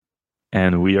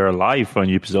And we are live for a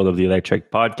new episode of the Electrek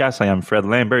Podcast. I am Fred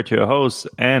Lambert, your host,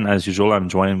 and as usual, I'm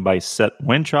joined by Seth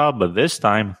Wintraub, but this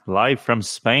time live from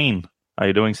Spain. How are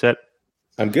you doing, Seth?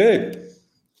 I'm good.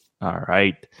 All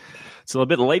right. It's a little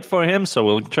bit late for him, so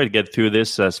we'll try to get through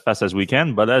this as fast as we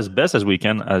can, but as best as we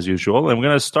can, as usual. And we're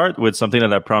going to start with something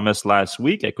that I promised last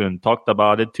week. I couldn't talk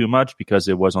about it too much because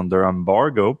it was under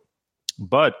embargo,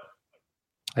 but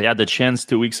I had the chance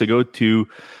 2 weeks ago to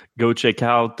go check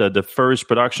out the first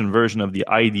production version of the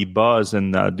ID Buzz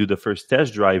and do the first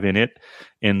test drive in it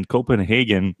in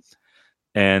Copenhagen.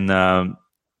 And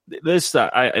there's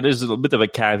a little bit of a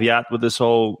caveat with this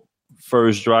whole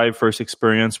first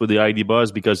experience with the ID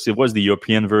Buzz, because it was the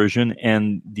European version,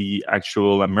 and the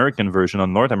actual American version, or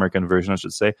North American version, I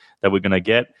should say, that we're going to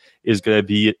get is going to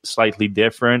be slightly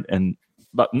different,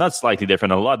 but not slightly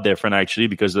different, a lot different actually,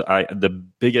 because the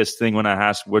biggest thing when I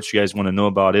asked what you guys want to know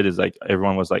about it is like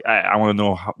everyone was like, I want to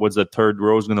know what's the third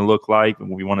row is going to look like.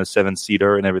 We want a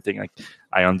 7-seater and everything. Like,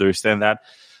 I understand that.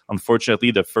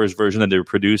 Unfortunately, the first version that they're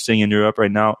producing in Europe right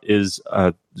now is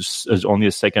only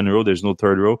a second row. There's no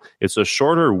third row. It's a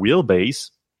shorter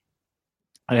wheelbase.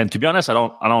 And to be honest, I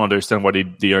don't understand why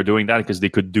they are doing that, because they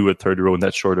could do a third row in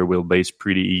that shorter wheelbase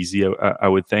pretty easy, I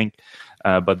would think.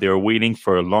 But they're waiting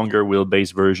for a longer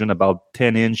wheelbase version, about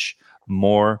 10-inch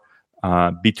more.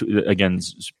 Again,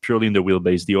 purely in the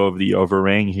wheelbase. The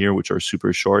overhang here, which are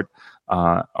super short,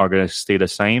 are going to stay the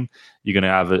same. You're going to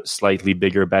have a slightly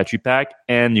bigger battery pack,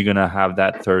 and you're going to have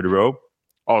that third row.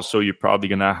 Also, you're probably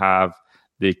going to have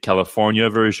the California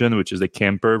version, which is the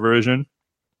camper version.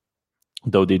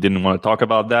 Though they didn't want to talk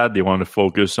about that, they wanted to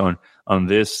focus on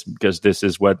this, because this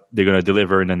is what they're going to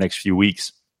deliver in the next few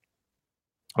weeks.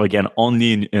 Again,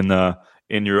 only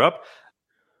in Europe.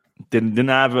 Didn't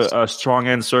have a strong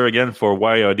answer again for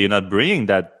why are they not bringing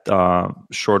that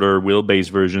shorter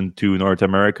wheelbase version to North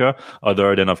America,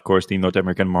 other than, of course, the North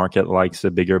American market likes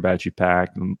a bigger battery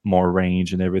pack, more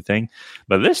range and everything.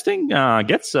 But this thing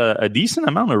gets a decent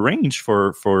amount of range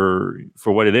for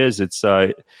what it is. It's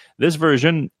this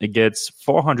version, it gets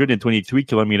 423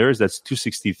 kilometers. That's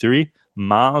 263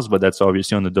 miles, but that's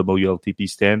obviously on the WLTP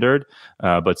standard.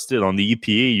 But still, on the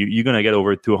EPA, you're going to get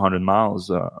over 200 miles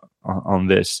on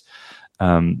this.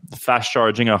 Fast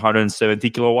charging, 170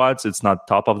 kilowatts. It's not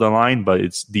top of the line, but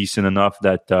it's decent enough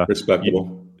that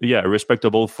respectable.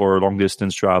 Respectable for long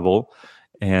distance travel.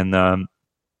 And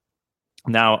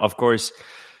now, of course,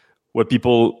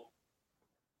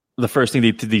 the first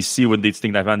thing they see when they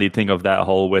think that van, they think of that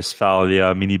whole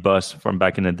Westphalia minibus from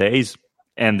back in the days.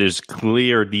 And there's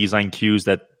clear design cues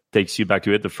that takes you back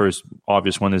to it. The first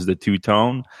obvious one is the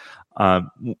two-tone.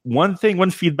 One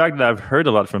feedback that I've heard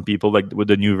a lot from people, like with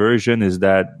the new version, is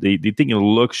that they think it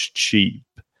looks cheap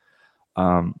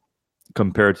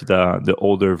compared to the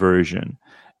older version.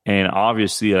 And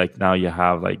obviously, like, now you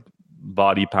have like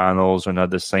body panels are not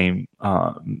the same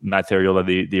material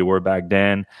that they were back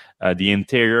then. The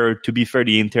interior, to be fair,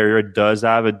 the interior does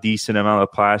have a decent amount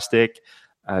of plastic,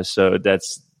 so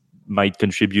that's might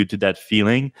contribute to that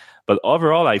feeling. But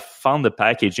overall, I found the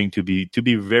packaging to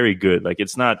be very good. Like,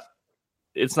 it's not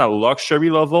luxury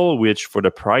level, which for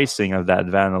the pricing of that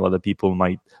van, a lot of people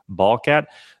might balk at.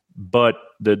 But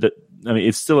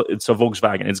it's a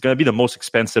Volkswagen. It's going to be the most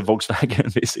expensive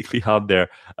Volkswagen basically out there.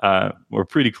 We're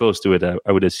pretty close to it,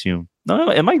 I would assume. No,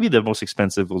 it might be the most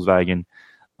expensive Volkswagen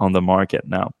on the market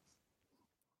now.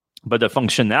 But the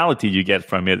functionality you get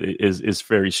from it is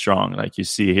very strong. Like you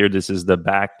see here, this is the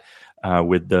back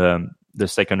with the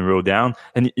second row down,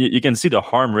 and you can see the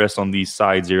armrest on these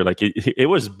sides here. Like it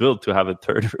was built to have a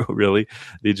third row. Really,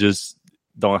 they just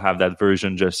don't have that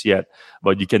version just yet.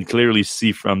 But you can clearly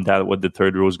see from that what the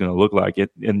third row is going to look like.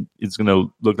 And it's going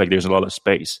to look like there's a lot of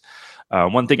space.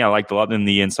 One thing I liked a lot in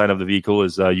the inside of the vehicle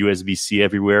is USB-C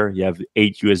everywhere. You have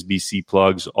 8 USB-C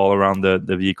plugs all around the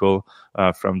vehicle,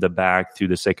 from the back to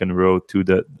the second row to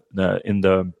in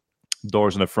the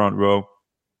doors in the front row.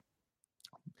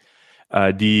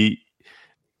 The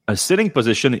sitting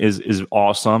position is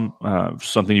awesome.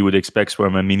 Something you would expect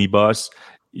from a minibus.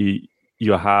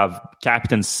 You have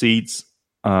captain seats,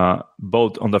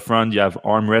 both on the front. You have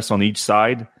armrests on each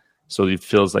side. So it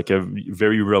feels like a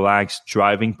very relaxed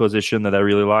driving position that I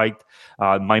really liked.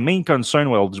 My main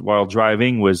concern while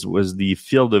driving was the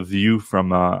field of view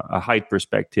from a height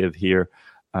perspective here.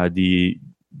 The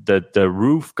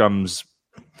roof comes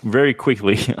very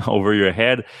quickly over your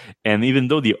head, and even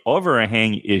though the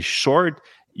overhang is short,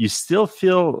 you still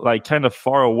feel like kind of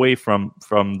far away from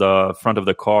the front of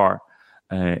the car,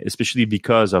 especially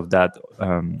because of that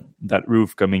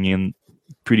roof coming in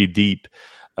pretty deep.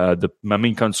 My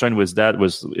main concern was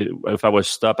if I was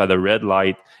stopped at a red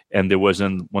light and there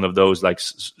wasn't one of those like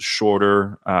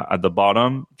shorter at the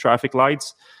bottom traffic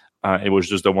lights. It was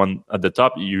just the one at the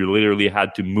top. You literally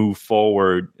had to move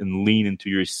forward and lean into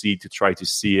your seat to try to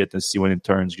see it and see when it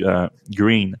turns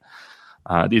green.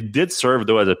 It did serve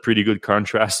though as a pretty good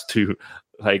contrast to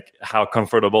like how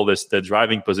comfortable the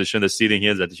driving position, the seating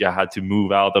is, that you had to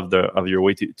move out of your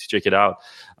way to check it out.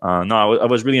 No, I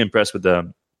was really impressed with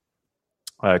the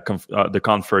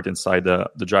comfort inside the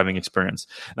driving experience.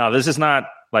 Now, this is not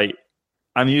like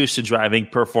I'm used to driving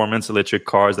performance electric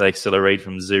cars that accelerate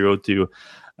from 0 to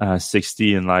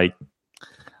 60 in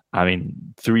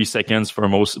 3 seconds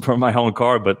for my own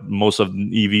car, but most of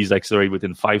EVs accelerate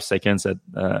within 5 seconds at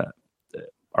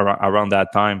around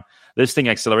that time. This thing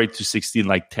accelerates to 60 in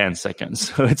like 10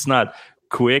 seconds. So it's not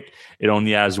quick. It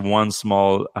only has one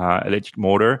small electric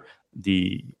motor.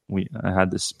 I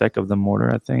had the spec of the motor,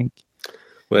 I think.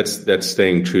 Well, that's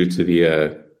staying true to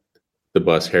the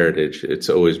bus heritage. It's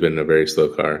always been a very slow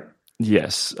car.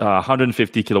 Yes,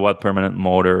 150 kilowatt permanent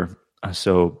motor.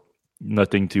 So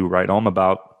nothing to write home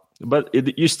about. But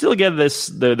you still get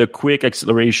the quick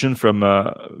acceleration from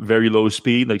very low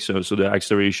speed, like so the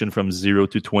acceleration from 0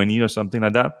 to 20 or something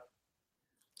like that.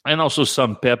 And also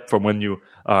some pep from when you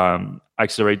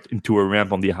accelerate into a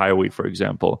ramp on the highway, for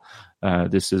example.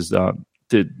 This is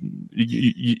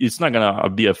it's not gonna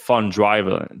be a fun drive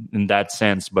in that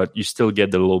sense, but you still get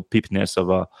the little peepness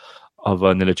of an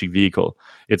electric vehicle.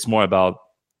 It's more about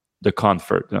the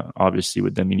comfort, obviously,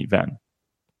 with the minivan.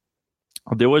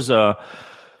 There was you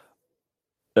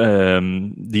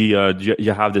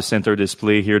have the center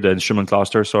display here, the instrument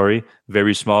cluster,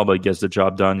 very small, but gets the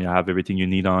job done. You have everything you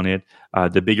need on it.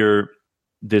 The bigger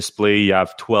display, you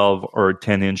have 12 or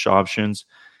 10-inch options.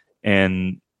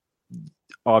 And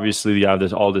obviously, you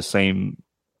have all the same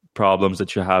problems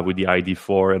that you have with the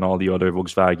ID4 and all the other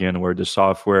Volkswagen, where the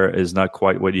software is not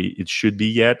quite what it should be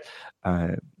yet.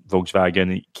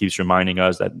 Volkswagen keeps reminding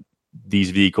us that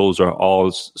these vehicles are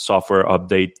all software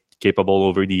update capable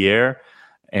over the air,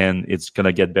 and it's going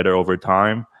to get better over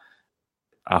time.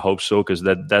 I hope so, because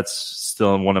that's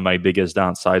still one of my biggest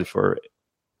downsides for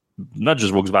not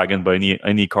just Volkswagen, but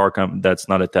any car that's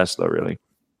not a Tesla, really.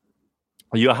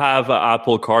 You have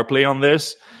Apple CarPlay on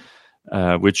this,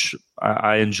 which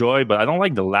I enjoy, but I don't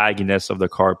like the lagginess of the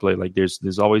CarPlay. Like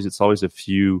it's always a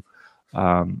few,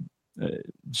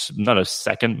 not a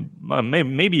second,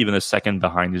 maybe even a second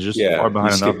behind. It's just far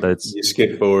behind enough that you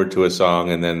skip forward to a song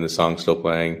and then the song's still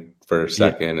playing for a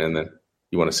second, and then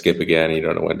you want to skip again. You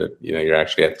don't know when to. You're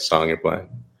actually at the song you're playing.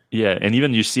 Yeah, and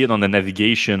even you see it on the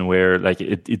navigation where like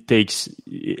it takes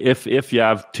if you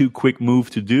have too quick move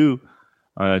to do,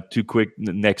 too quick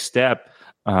next step.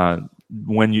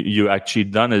 When you actually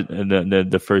done it,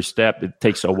 the first step, it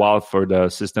takes a while for the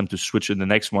system to switch to the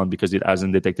next one because it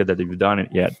hasn't detected that you've done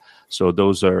it yet. So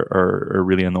those are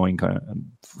really annoying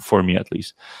for me, at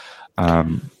least.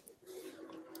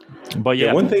 But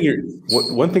yeah, one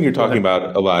thing you're talking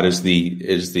about a lot is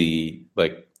the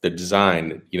like the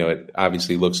design. It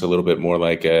obviously looks a little bit more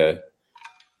like a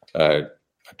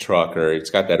truck, or it's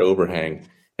got that overhang.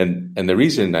 And the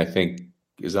reason I think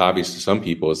is obvious to some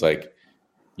people is like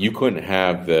you couldn't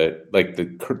have the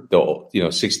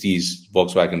 60s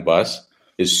Volkswagen bus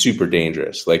is super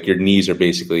dangerous. Like your knees are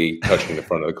basically touching the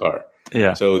front of the car.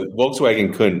 Yeah. So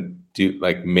Volkswagen couldn't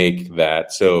make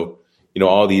that. So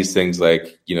all these things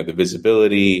like the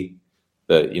visibility,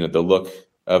 the look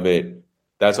of it,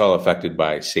 that's all affected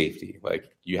by safety. Like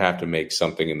you have to make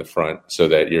something in the front so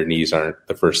that your knees aren't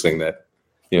the first thing that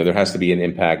there has to be an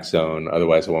impact zone,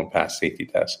 otherwise it won't pass safety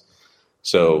tests.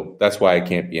 So that's why it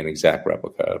can't be an exact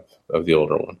replica of the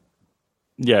older one.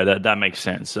 Yeah, that makes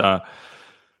sense.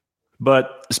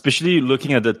 But especially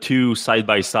looking at the two side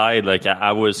by side, like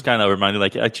I was kind of reminded,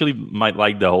 like I actually might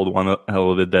like the old one a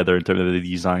little bit better in terms of the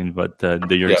design, but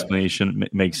your explanation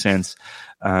makes sense.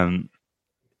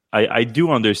 I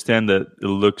do understand that it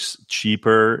looks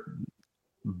cheaper,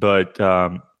 but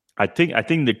I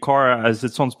think the car has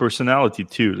its own personality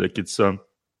too. Like it's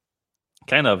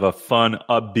kind of a fun,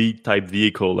 upbeat type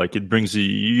vehicle. Like it brings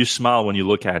you smile when you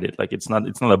look at it. Like it's not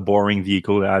a boring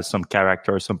vehicle. It has some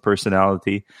character, some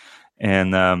personality,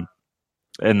 and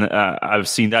I've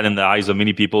seen that in the eyes of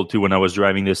many people too. When I was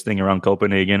driving this thing around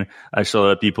Copenhagen, I saw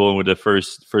that people with the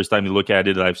first time you look at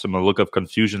it, I have some look of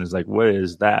confusion. It's like, what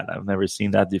is that? I've never seen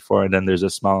that before. And then there's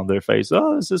a smile on their face.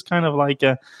 Oh, this is kind of like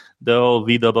the old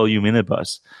VW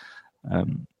minibus.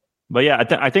 But yeah,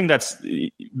 I think that's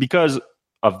because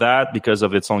of that, because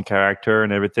of its own character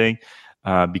and everything,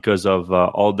 because of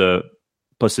all the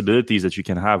possibilities that you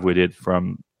can have with it,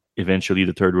 from eventually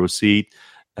the third row seat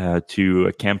to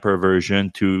a camper version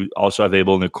to also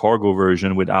available in a cargo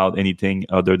version without anything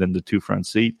other than the 2 front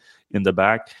seat in the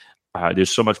back. There's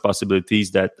so much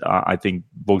possibilities that I think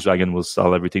Volkswagen will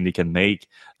sell everything they can make,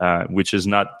 which is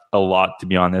not a lot, to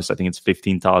be honest. I think it's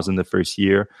 15,000 the first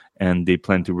year, and they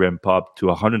plan to ramp up to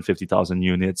 150,000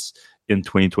 units in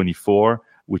 2024,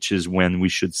 which is when we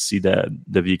should see the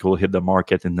vehicle hit the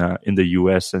market in the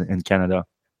US and Canada.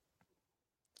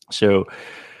 So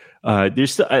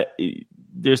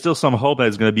there's still some hope that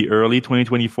it's going to be early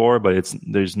 2024, but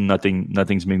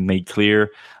nothing's been made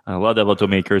clear. A lot of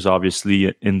automakers,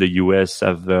 obviously, in the US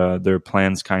have their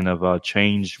plans kind of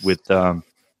changed with the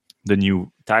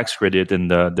new tax credit and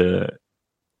the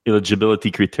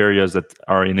eligibility criteria that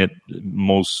are in it.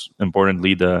 Most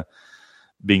importantly, the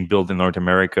being built in North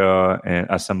America and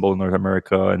assembled in North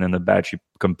America, and then the battery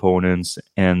components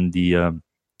and the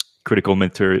critical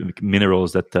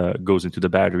minerals that goes into the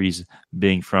batteries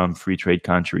being from free trade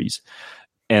countries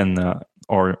and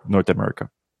or North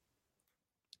America.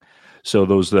 So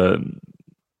those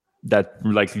that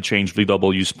likely change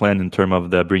VW's plan in terms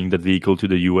of bringing the vehicle to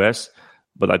the US,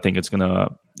 but I think it's gonna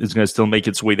still make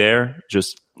its way there,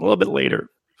 just a little bit later.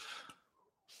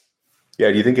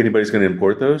 Yeah, do you think anybody's going to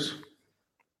import those?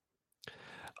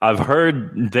 I've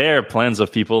heard there are plans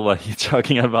of people like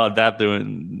talking about that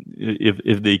doing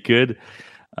if they could.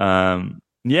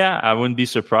 Yeah, I wouldn't be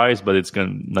surprised, but it's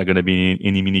not going to be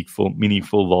any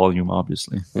meaningful volume,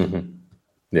 obviously. Mm-hmm.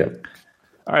 Yeah.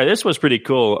 All right, this was pretty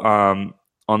cool. On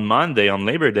Monday, on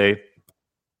Labor Day,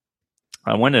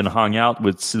 I went and hung out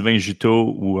with Sylvain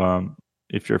Juteau, who,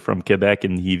 if you're from Quebec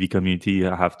and the EV community, you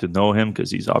have to know him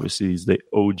because he's the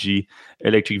OG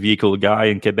electric vehicle guy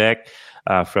in Quebec.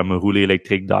 From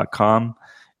rouleelectrique.com.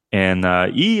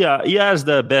 And he has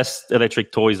the best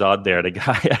electric toys out there. The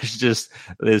guy has just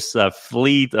this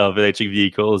fleet of electric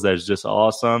vehicles that's just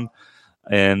awesome.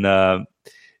 And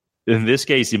in this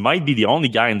case, he might be the only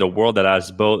guy in the world that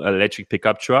has both an electric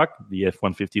pickup truck, the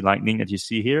F-150 Lightning that you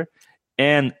see here,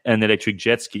 and an electric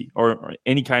jet ski or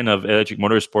any kind of electric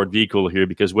motorsport vehicle here,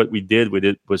 because what we did with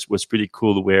it was pretty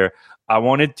cool, where I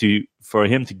wanted for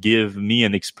him to give me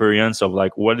an experience of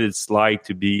like what it's like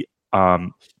to be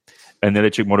an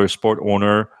electric motorsport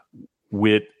owner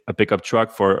with a pickup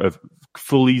truck for a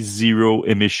fully zero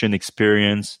emission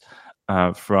experience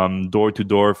from door to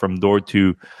door, from door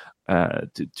to a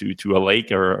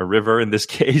lake or a river in this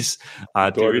case.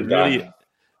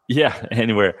 Yeah,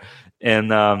 anywhere.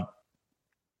 And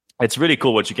it's really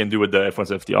cool what you can do with the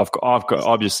F-150.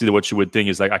 Obviously, what you would think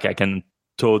is like, okay, I can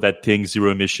tow that thing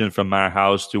zero emission from my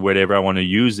house to wherever I want to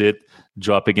use it,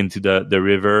 drop it into the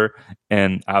river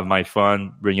and have my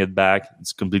fun, bring it back.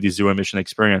 It's completely zero emission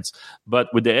experience.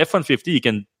 But with the F-150, you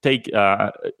can take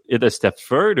it a step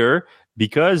further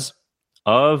because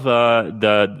of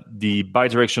the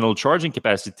bidirectional charging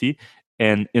capacity.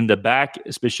 And in the back,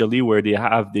 especially where they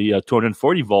have the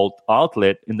 240 volt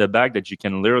outlet in the back that you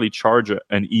can literally charge an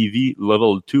EV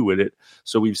level 2 with it.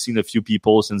 So we've seen a few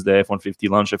people since the F-150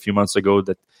 launched a few months ago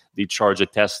that they charge a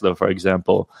Tesla, for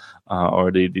example,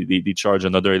 or they charge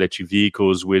another electric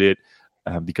vehicles with it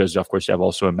because, of course, you have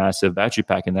also a massive battery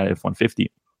pack in that F-150.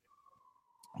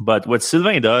 But what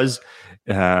Sylvain does...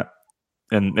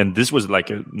 And this was like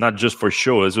not just for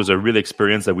show. This was a real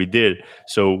experience that we did.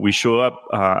 So we show up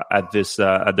at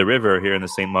the river here in the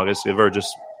St. Maurice River,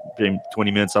 just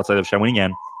 20 minutes outside of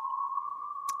Shawinigan,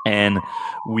 and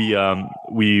we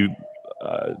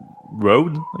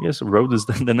rode. I guess rode is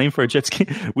the name for a jet ski.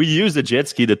 We used the jet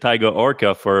ski, the Taiga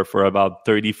Orca, for about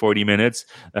 30-40 minutes.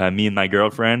 Me and my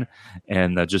girlfriend,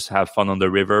 and just have fun on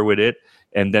the river with it.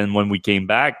 And then when we came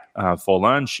back for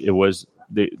lunch, it was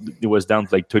down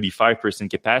to like 35%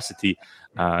 capacity.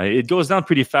 It goes down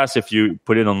pretty fast if you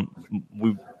put it on.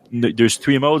 There's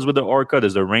 3 modes with the Orca.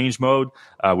 There's a range mode,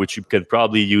 which you could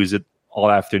probably use it all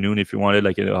afternoon if you wanted,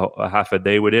 like a half a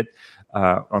day with it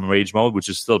on range mode, which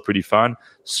is still pretty fun.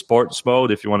 Sports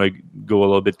mode if you want to go a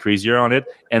little bit crazier on it.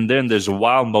 And then there's a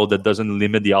wild mode that doesn't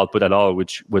limit the output at all,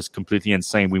 which was completely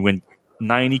insane. We went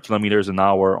 90 kilometers an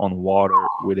hour on water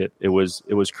with it. It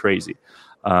was crazy.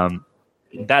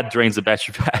 That drains the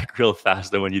battery pack real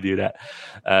fast though when you do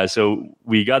that. So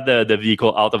we got the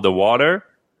vehicle out of the water,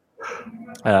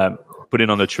 put it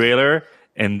on the trailer,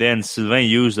 and then Sylvain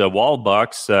used a wall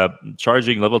box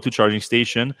level 2 charging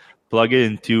station, plug it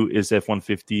into his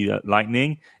F-150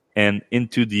 Lightning and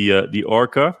into the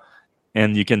Orca,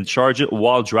 and you can charge it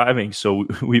while driving. So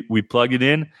we plugged it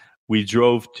in. We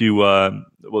drove to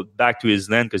back to his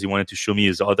land because he wanted to show me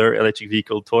his other electric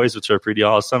vehicle toys, which are pretty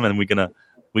awesome, and we're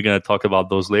gonna talk about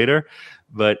those later.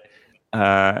 But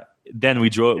then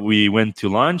we went to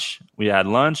lunch. We had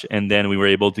lunch, and then we were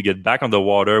able to get back on the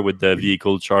water with the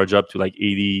vehicle charged up to like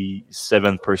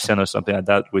 87% or something like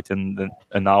that within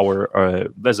an hour or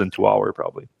less than 2 hours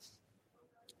probably.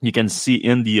 You can see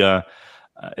in the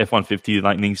F-150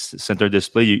 Lightning Center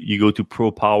display, you go to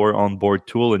Pro Power onboard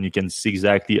tool, and you can see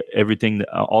exactly everything,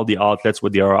 all the outlets,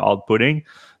 what they are outputting.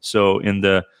 So in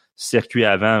the circuit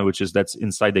avant, that's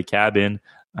inside the cabin,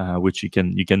 which you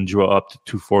can draw up to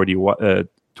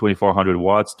 2400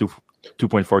 watts,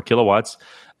 2.4 kilowatts.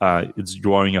 It's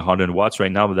drawing 100 watts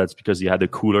right now, but that's because you had the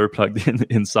cooler plugged in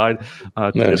inside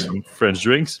to get some French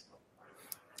drinks.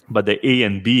 But the A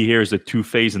and B here is the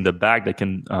two-phase in the back that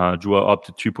can draw up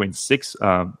to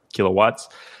 2.6 kilowatts.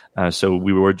 So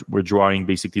we're drawing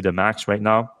basically the max right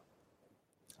now,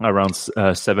 around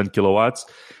 7 kilowatts.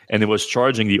 And it was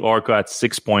charging the Orca at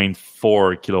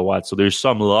 6.4 kilowatts. So there's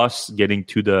some loss getting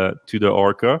to the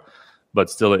Orca, but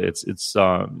still it's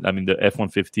the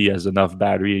F-150 has enough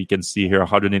battery. You can see here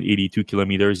 182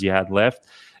 kilometers you had left.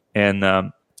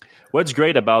 And what's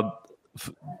great about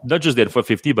not just the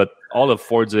F-150, but all of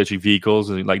Ford's electric vehicles,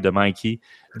 like the Mach-E,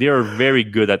 they are very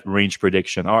good at range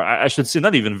prediction. Or I should say,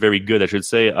 not even very good, I should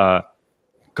say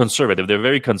conservative. They're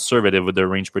very conservative with their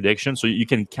range prediction, so you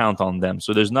can count on them.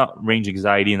 So there's not range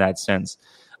anxiety in that sense.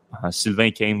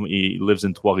 Sylvain he lives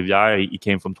in Trois-Rivières. He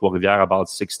came from Trois-Rivières, about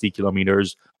 60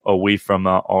 kilometers away from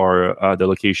the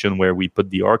location where we put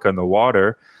the Orca in the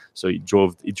water. So he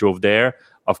drove there.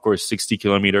 Of course, 60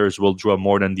 kilometers will draw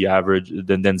more than the average,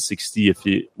 than 60 if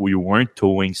we weren't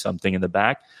towing something in the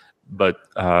back. But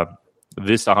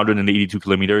this 182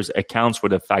 kilometers accounts for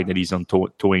the fact that he's on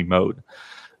towing mode.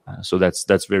 So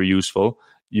that's very useful.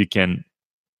 You can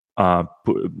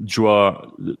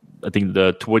draw, I think,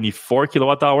 the 24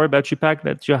 kilowatt hour battery pack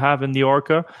that you have in the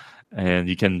Orca, and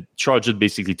you can charge it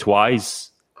basically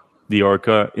twice the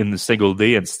Orca in a single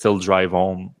day and still drive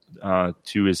home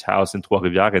to his house in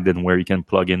Trois-Rivières, and then where he can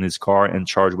plug in his car and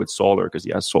charge with solar because he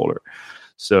has solar.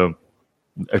 So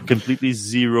a completely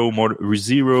zero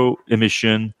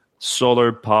emission,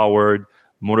 solar powered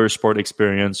motorsport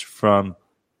experience from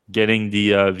getting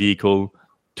the vehicle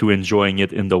to enjoying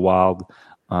it in the wild.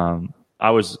 I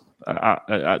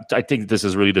think this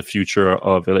is really the future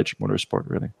of electric motorsport,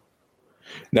 really.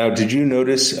 Now, did you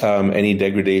notice any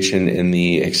degradation in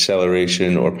the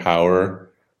acceleration or power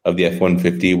of the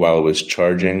F-150 while it was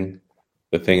charging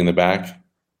the thing in the back?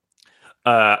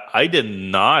 I did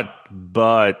not,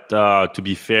 but to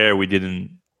be fair, we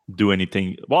didn't do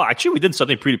anything. Well, actually, we did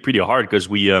something pretty hard because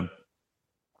we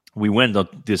went on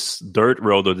this dirt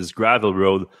road or this gravel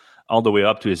road all the way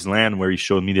up to his land where he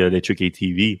showed me the electric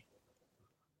ATV.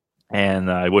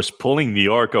 And I was pulling the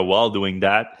Orca while doing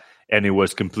that, and it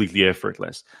was completely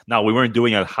effortless. Now, we weren't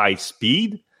doing at high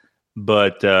speed,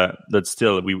 but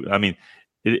still,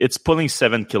 it's pulling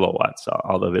 7 kilowatts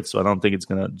out of it, so I don't think it's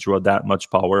going to draw that much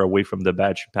power away from the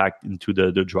battery pack into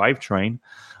the drivetrain.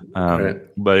 Right.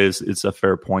 But it's a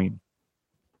fair point.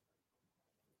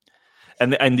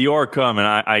 And the Orca,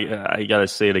 I gotta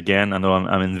say it again. I know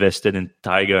I'm invested in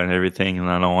Taiga and everything, and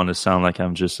I don't want to sound like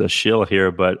I'm just a shill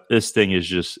here, but this thing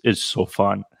is it's so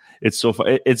fun. It's so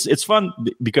fun. It's fun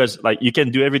because like you can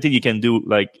do everything. You can do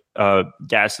like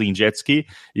gasoline jet ski.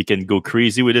 You can go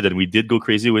crazy with it, and we did go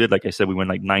crazy with it. Like I said, we went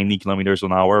like 90 kilometers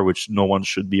an hour, which no one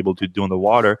should be able to do in the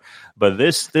water. But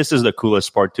this is the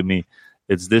coolest part to me.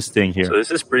 It's this thing here. So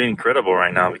this is pretty incredible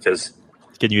right now because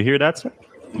can you hear that, sir?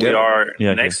 We are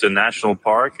next to National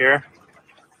Park here,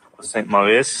 St.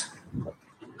 Maurice,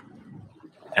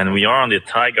 and we are on the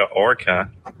Taiga Orca,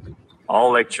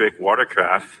 all-electric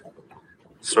watercraft,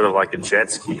 sort of like a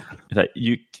jet ski.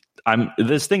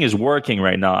 This thing is working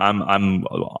right now. I'm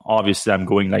obviously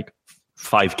going like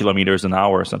 5 kilometers an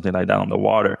hour or something like that on the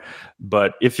water.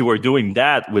 But if you were doing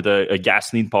that with a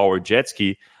gasoline-powered jet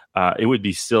ski, it would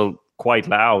be still quite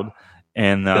loud.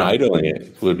 And idling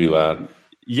it would be loud.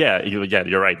 Yeah,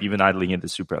 you're right. Even idling it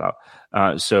is super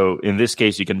loud. So in this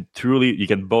case, you can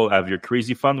both have your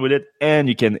crazy fun with it, and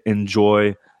you can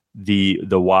enjoy the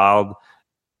wild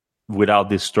without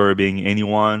disturbing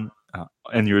anyone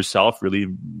and yourself. Really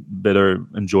better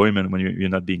enjoyment when you're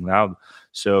not being loud.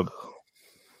 So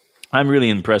I'm really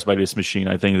impressed by this machine.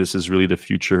 I think this is really the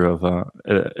future of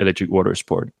electric water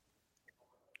sport.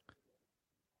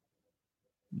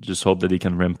 Just hope that they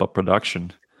can ramp up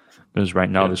production. Because right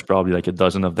now there's probably like a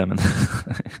dozen of them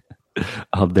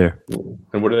out there.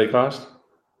 And what do they cost?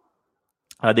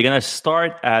 They're gonna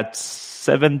start at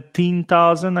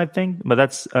 17,000, I think, but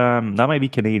that might be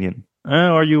Canadian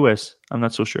or US. I'm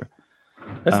not so sure.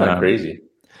 That's not crazy.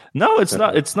 No, it's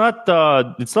not. It's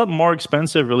not more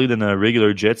expensive really than a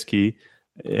regular jet ski.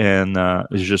 and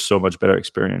it's just so much better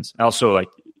experience. Also, like,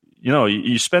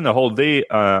 you spend a whole day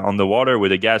on the water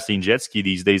with a gasoline jet ski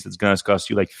these days. It's going to cost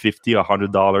you like $50 or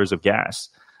 $100 of gas.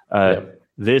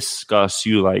 This costs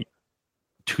you like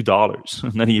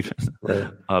 $2, not even,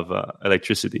 of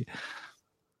electricity.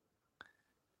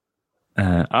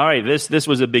 All right, this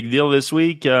was a big deal this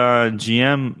week.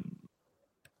 GM,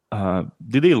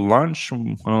 did they launch? I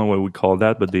don't know what we call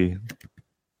that, but they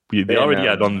already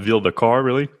had unveiled the car,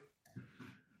 really.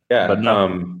 Yeah, but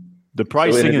no, the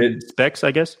pricing and specs,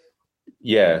 I guess.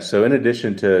 Yeah, so in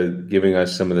addition to giving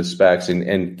us some of the specs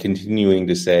and continuing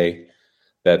to say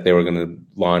that they were going to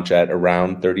launch at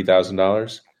around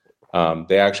 $30,000,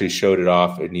 they actually showed it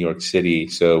off in New York City.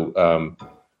 So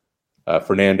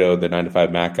Fernando, the 9 to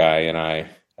 5 Mac guy, and I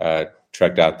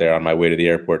trekked out there on my way to the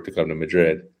airport to come to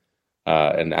Madrid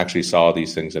and actually saw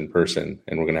these things in person.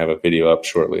 And we're going to have a video up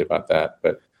shortly about that.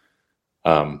 But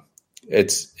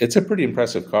it's a pretty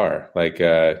impressive car. Like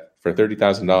for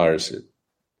 $30,000,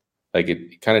 like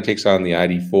it kind of takes on the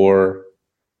ID4,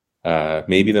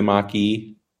 maybe the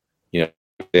Mach-E,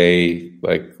 a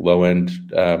like low end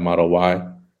Model Y.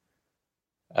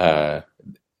 And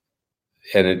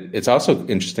it's also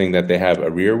interesting that they have a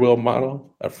rear wheel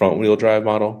model, a front wheel drive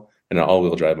model, and an all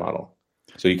wheel drive model.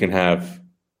 So you can have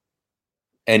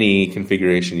any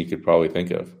configuration you could probably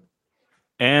think of.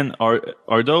 And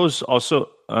are those also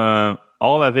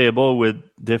all available with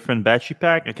different battery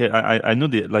pack? Okay, I know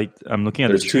I'm looking at.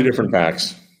 There's two different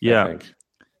packs. Yeah.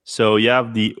 So you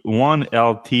have the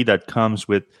 1LT that comes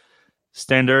with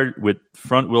standard with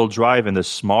front wheel drive and the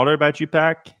smaller battery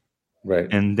pack. Right.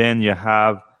 And then you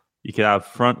can have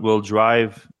front wheel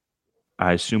drive,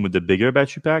 I assume, with the bigger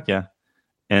battery pack. Yeah.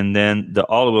 And then the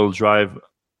all wheel drive,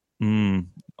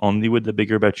 only with the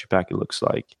bigger battery pack, it looks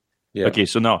like. Yeah. Okay,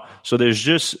 so there's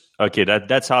just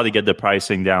that's how they get the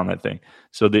pricing down, I think.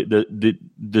 So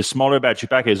the smaller battery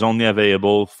pack is only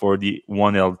available for the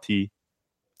 1LT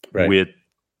with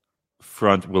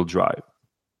front wheel drive.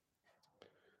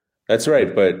 That's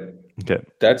right, but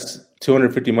that's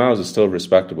 250 miles is still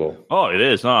respectable. Oh, it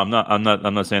is. No, I'm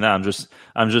not saying that.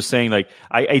 I'm just saying, like,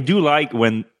 I do like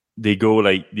when they go,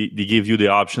 like, they give you the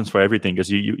options for everything, because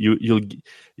you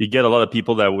get a lot of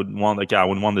people that would want, like, I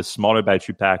would want the smaller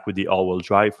battery pack with the all-wheel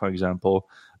drive, for example,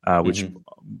 which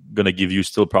going to give you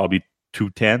still probably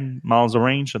 210 miles of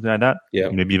range, something like that. Yeah,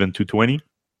 maybe even 220.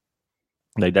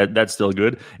 Like that's still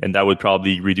good, and that would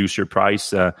probably reduce your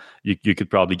price. You could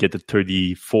probably get the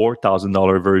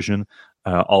 $34,000 version,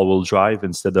 all-wheel drive,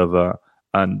 instead of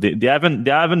and they haven't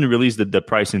released the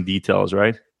pricing details,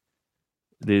 right?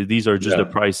 These are just the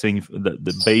pricing,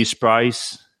 the base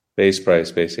price. Base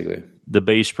price, basically. The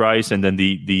base price, and then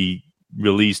the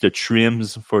release the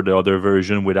trims for the other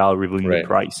version without revealing the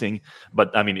pricing.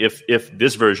 But I mean, if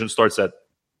this version starts at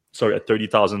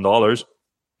 $30,000,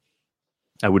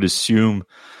 I would assume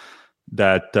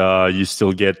that you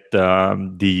still get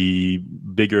the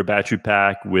bigger battery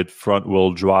pack with front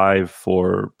wheel drive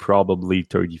for probably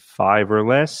 35 or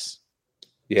less.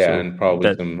 Yeah, so and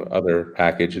probably some other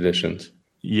package additions.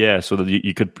 Yeah, so that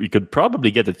you could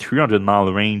probably get a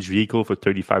 300-mile range vehicle for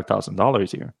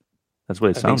 $35,000 here. That's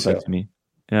what it sounds like to me.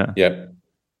 Yeah. Yep.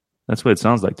 That's what it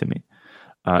sounds like to me.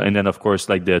 And then, of course,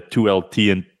 like the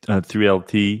 2LT and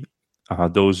 3LT,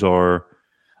 those are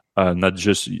not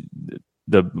just you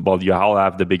all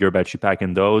have the bigger battery pack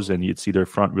in those, and it's either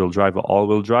front wheel drive or all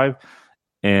wheel drive.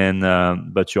 And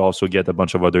but you also get a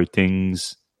bunch of other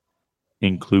things,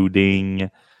 including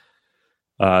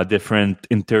different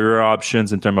interior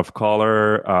options in terms of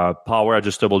color, power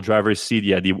adjustable driver's seat.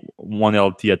 Yeah, the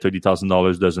 1LT at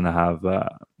 $30,000 doesn't have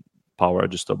power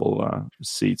adjustable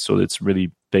seats, so it's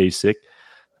really basic.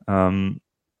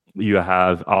 You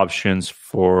have options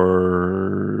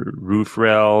for roof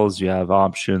rails. You have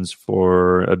options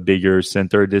for a bigger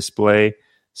center display,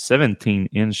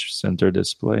 17-inch center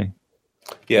display.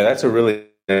 Yeah, that's a really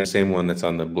same one that's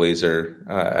on the Blazer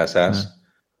SS. Yeah.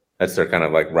 That's their kind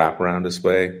of like wraparound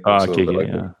display.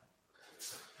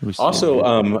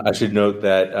 Also, I should note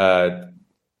that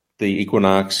the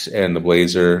Equinox and the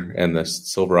Blazer and the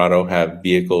Silverado have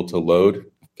vehicle-to-load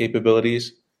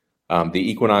capabilities.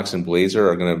 The Equinox and Blazer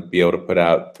are going to be able to put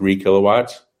out 3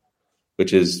 kilowatts,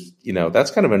 which is, that's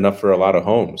kind of enough for a lot of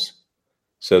homes.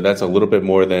 So that's a little bit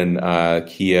more than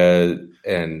Kia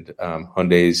and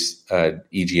Hyundai's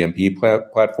eGMP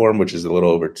platform, which is a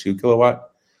little over 2 kilowatt.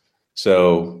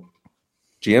 So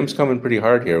GM's coming pretty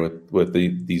hard here with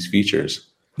these features.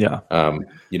 Yeah.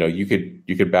 You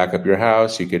could back up your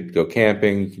house, you could go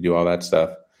camping, you could do all that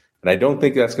stuff. And I don't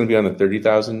think that's going to be on the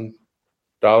 $30,000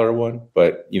 one,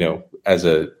 but as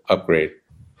a upgrade,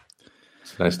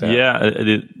 it's nice to have.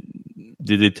 Yeah,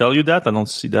 Did they tell you that? I don't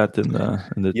see that in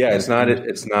the. Yeah, it's not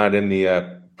in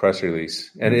the press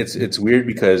release, and it's weird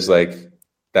because like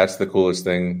that's the coolest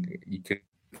thing you could,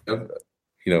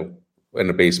 in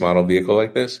a base model vehicle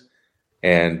like this,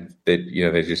 and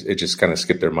it just kind of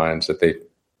skipped their minds that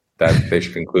they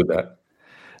should include that.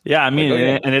 Yeah, I mean,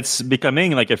 and it's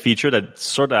becoming like a feature that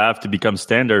sort of have to become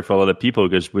standard for a lot of people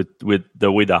because with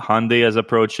the way that Hyundai has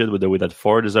approached it, with the way that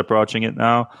Ford is approaching it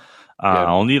now,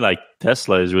 only like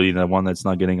Tesla is really the one that's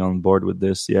not getting on board with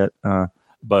this yet.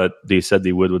 But they said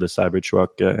they would with the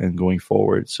Cybertruck and going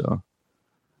forward. So,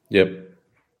 yep.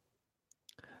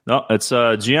 No, it's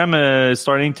GM is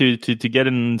starting to get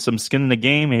in some skin in the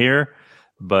game here,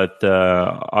 but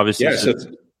obviously,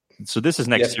 so this is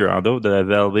next year, though the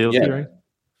availability, right?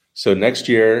 So next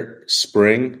year,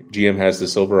 spring, GM has the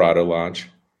Silverado launch.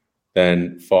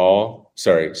 Then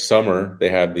summer, they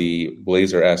have the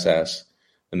Blazer SS.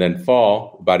 And then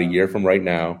fall, about a year from right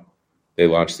now, they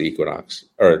launch the Equinox.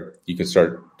 Or you can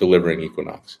start delivering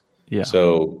Equinox. Yeah.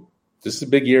 So this is a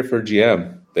big year for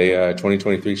GM.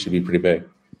 2023 should be pretty big.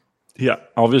 Yeah,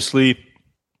 obviously,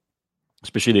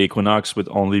 especially the Equinox would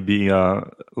only be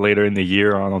later in the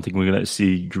year. I don't think we're going to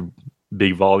see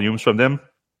big volumes from them.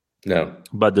 No.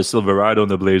 But the Silverado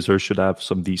and the Blazer should have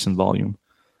some decent volume.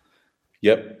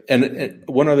 Yep. And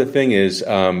one other thing is,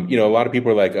 a lot of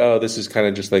people are like, oh, this is kind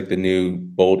of just like the new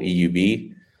Bolt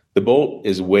EUV. The Bolt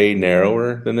is way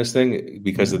narrower than this thing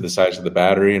because of the size of the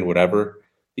battery and whatever.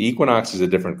 The Equinox is a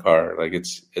different car. Like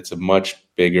it's a much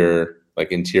bigger,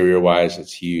 like interior wise,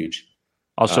 it's huge.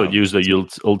 Also, it used the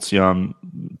Ultium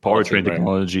powertrain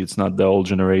technology. Right. It's not the old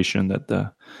generation that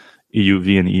the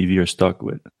EUV and EV are stuck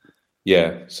with.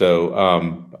 Yeah,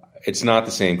 so it's not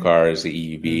the same car as the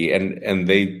EUV, and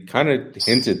they kind of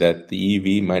hinted that the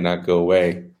EUV might not go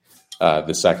away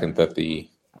the second that the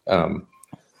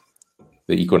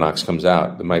Equinox comes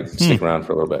out. It might stick around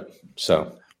for a little bit.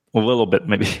 So a little bit,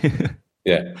 maybe.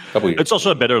 Yeah, a couple years. It's also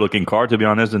a better looking car, to be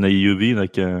honest, than the EUV.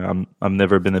 Like I've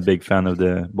never been a big fan of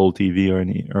the Bolt EV or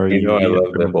EUV. I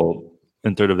love the Bolt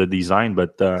in terms of the design,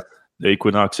 but. The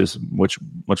Equinox is much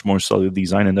more solid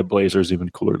design, and the Blazer is even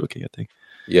cooler looking, I think.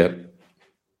 Yeah.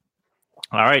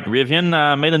 All right,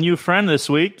 Rivian made a new friend this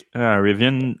week.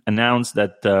 Rivian announced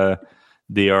that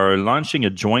they are launching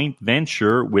a joint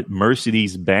venture with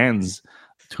Mercedes-Benz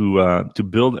to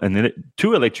build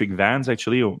two electric vans.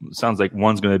 Actually, it sounds like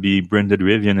one's going to be branded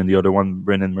Rivian and the other one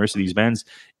branded Mercedes-Benz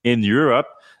in Europe.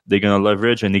 They're going to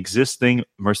leverage an existing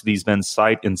Mercedes-Benz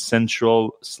site in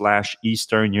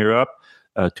Central/Eastern Europe.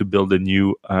 To build a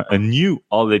new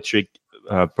all-electric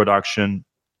production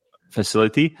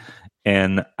facility,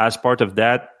 and as part of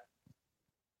that,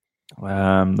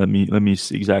 let me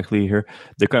see exactly here.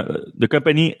 The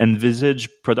company envisage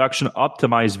production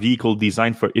optimized vehicle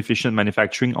design for efficient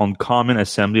manufacturing on common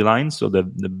assembly lines. So the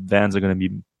vans are going to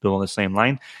be built on the same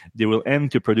line. They will aim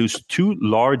to produce two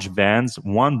large vans,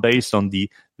 one based on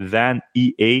the Van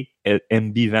EA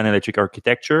MB van electric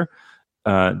architecture.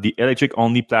 The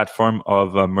electric-only platform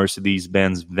of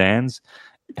Mercedes-Benz vans.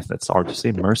 That's hard to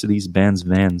say, Mercedes-Benz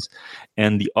vans.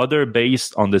 And the other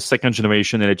based on the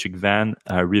second-generation electric van,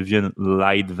 Rivian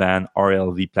Light Van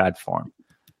RLV platform.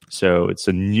 So it's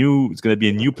going to be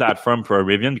a new platform for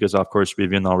Rivian because, of course,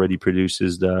 Rivian already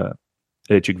produces the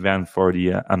electric van for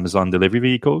the Amazon delivery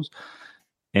vehicles.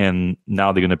 And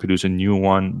now they're going to produce a new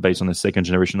one based on the second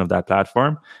generation of that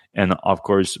platform. And of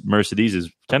course, Mercedes is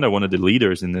kind of one of the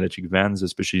leaders in electric vans,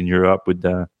 especially in Europe with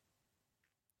the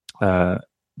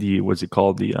what's it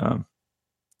called? The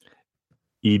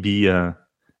EB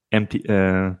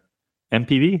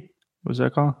MPV? What's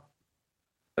that called?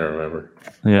 I don't remember.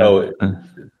 Yeah. Oh,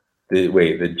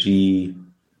 the G.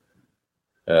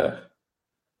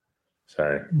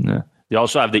 Sorry. Yeah. They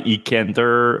also have the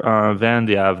eCanter van.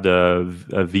 They have the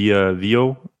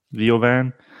Vio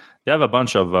van. They have a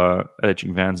bunch of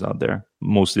electric vans out there,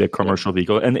 mostly a commercial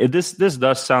vehicle. And this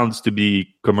does sounds to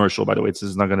be commercial, by the way. This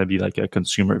is not going to be like a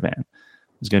consumer van.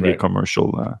 It's going to be a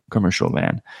commercial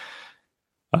van.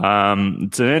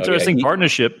 It's an interesting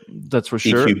partnership, that's for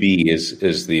sure. EQV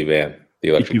is the van, the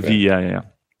electric van. Yeah.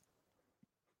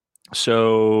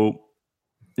 So,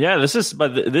 yeah, this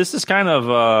is kind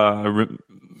of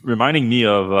reminding me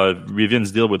of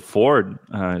Rivian's deal with Ford.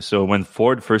 So when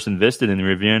Ford first invested in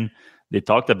Rivian, they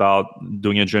talked about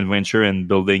doing a joint venture and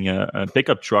building a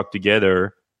pickup truck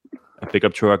together, a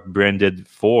pickup truck branded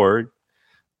Ford.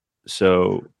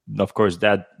 So, of course,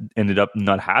 that ended up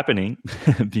not happening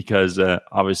because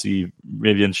obviously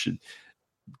Rivian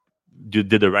did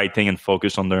the right thing and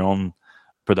focus on their own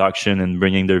production and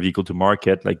bringing their vehicle to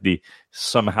market. Like they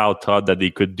somehow thought that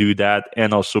they could do that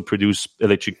and also produce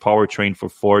electric powertrain for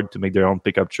Ford to make their own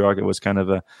pickup truck. It was kind of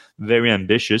a very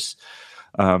ambitious,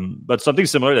 but something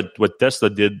similar that what Tesla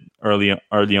did early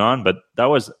on. But that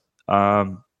was,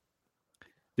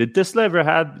 did Tesla ever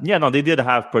had? Yeah, no, they did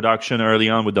have production early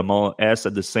on with the Model S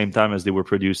at the same time as they were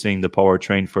producing the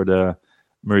powertrain for the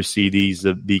Mercedes,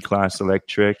 the B-Class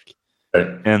electric,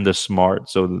 and the Smart.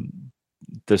 So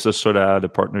this is sort of the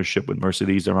partnership with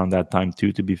Mercedes around that time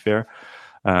too, to be fair.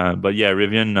 But yeah,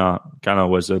 Rivian kind of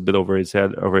was a bit over its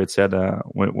head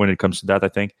when it comes to that, I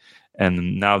think.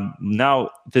 And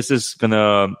now this is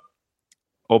gonna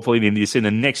hopefully in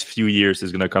the next few years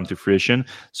is gonna come to fruition.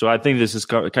 So I think this is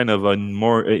kind of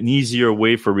an easier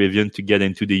way for Rivian to get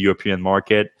into the European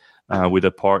market with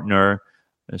a partner.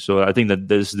 So I think that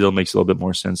this deal makes a little bit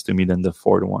more sense to me than the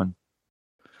Ford one.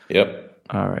 Yep.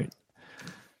 All right.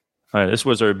 This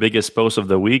was our biggest post of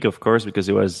the week, of course, because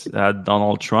it had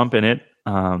Donald Trump in it.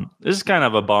 This is kind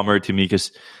of a bummer to me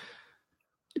because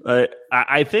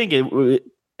I think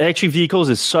electric vehicles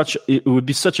it would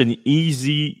be such an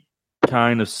easy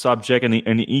kind of subject and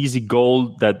an easy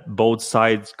goal that both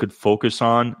sides could focus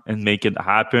on and make it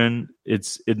happen.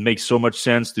 It makes so much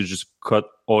sense to just cut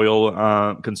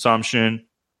oil consumption.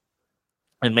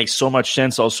 It makes so much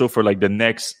sense also for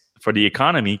for the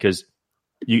economy because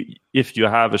if you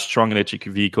have a strong electric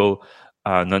vehicle,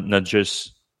 not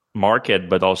just market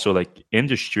but also like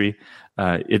industry,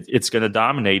 it's going to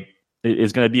dominate.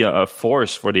 It's going to be a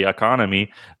force for the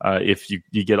economy if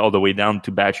you get all the way down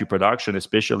to battery production,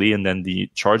 especially, and then the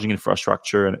charging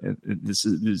infrastructure. And this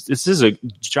is a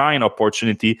giant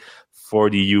opportunity for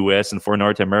the U.S. and for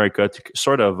North America to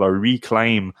sort of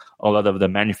reclaim a lot of the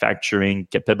manufacturing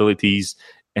capabilities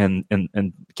and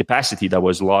capacity that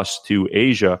was lost to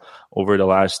Asia over the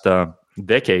last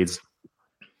decades.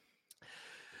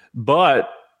 But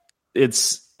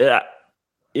it's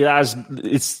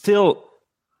still,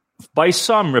 by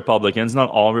some Republicans, not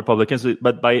all Republicans,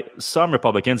 but by some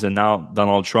Republicans, and now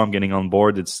Donald Trump getting on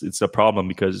board, it's a problem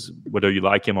because whether you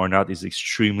like him or not, he's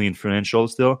extremely influential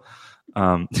still.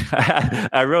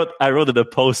 I wrote in the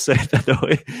post that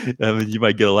way. You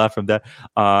might get a laugh from that.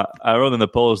 I wrote in the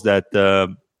post that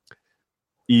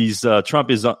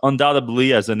Trump is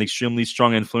undoubtedly as an extremely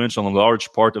strong influence on a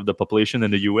large part of the population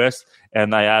in the U.S.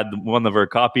 And I had one of our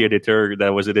copy editor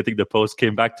that was editing the post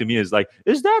came back to me is like,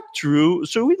 is that true?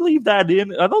 Should we leave that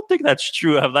in? I don't think that's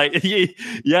true. I'm like, you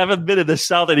haven't been in the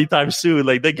South anytime soon.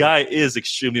 Like the guy is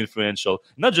extremely influential,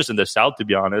 not just in the South, to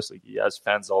be honest. Like he has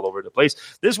fans all over the place.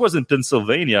 This was in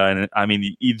Pennsylvania, and I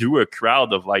mean, he drew a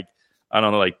crowd of like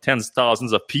tens of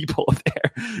thousands of people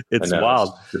there. It's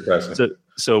wild.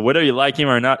 So whether you like him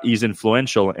or not, he's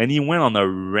influential. And he went on a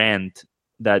rant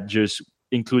that just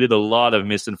included a lot of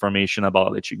misinformation about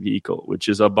electric vehicle, which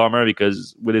is a bummer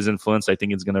because with his influence, I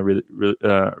think it's going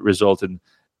to result in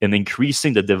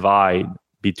increasing the divide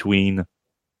between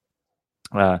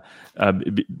like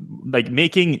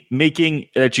making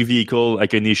electric vehicle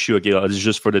like an issue. Okay, it's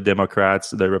just for the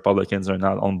Democrats. The Republicans are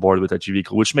not on board with electric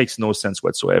vehicle, which makes no sense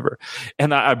whatsoever.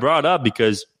 And I brought up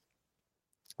because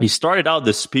he started out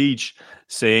the speech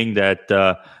saying that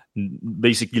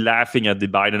basically laughing at the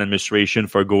Biden administration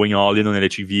for going all in on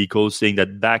electric vehicles, saying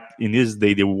that back in his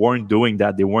day they weren't doing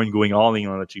that, they weren't going all in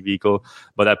on electric vehicle.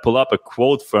 But I pull up a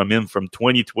quote from him from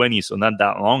 2020, so not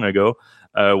that long ago,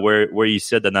 where he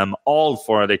said that I'm all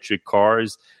for electric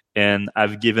cars and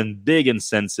I've given big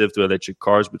incentive to electric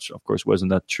cars, which of course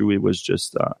wasn't that true. It was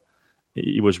just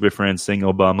he was referencing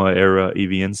Obama era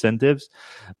EV incentives.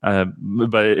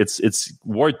 But it's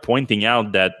worth pointing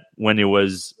out that when it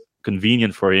was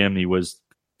convenient for him, he was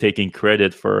taking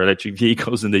credit for electric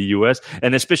vehicles in the US,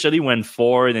 and especially when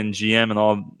Ford and GM and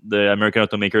all the American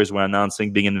automakers were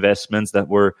announcing big investments that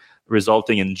were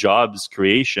resulting in jobs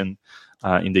creation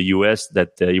in the US,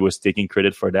 that he was taking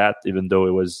credit for that, even though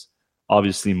it was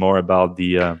obviously more about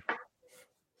the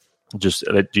just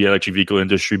the electric vehicle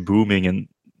industry booming and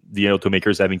the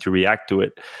automakers having to react to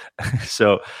it.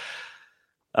 So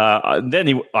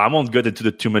then I won't get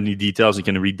into too many details. You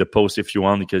can read the post if you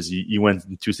want, because he went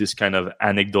into this kind of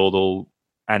anecdote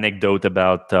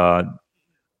about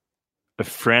a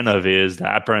friend of his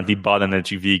that apparently bought an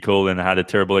electric vehicle and had a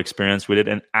terrible experience with it,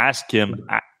 and asked him.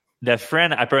 That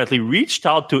friend apparently reached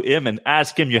out to him and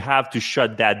asked him, "You have to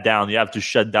shut that down. You have to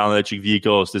shut down electric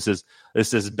vehicles. This is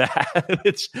bad."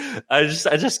 I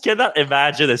just cannot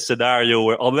imagine a scenario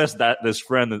where, unless this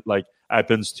friend like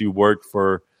happens to work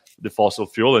for the fossil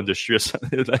fuel industry or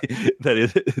something,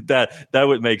 that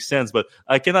would make sense. But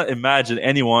I cannot imagine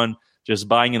anyone just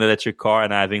buying an electric car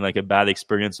and having like a bad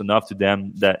experience enough to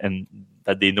them that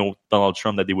that they know Donald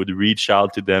Trump, that they would reach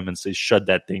out to them and say, shut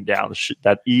that thing down.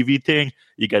 That EV thing,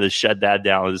 you got to shut that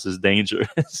down. This is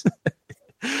dangerous.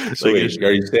 So wait,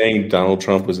 are you saying Donald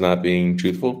Trump was not being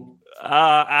truthful?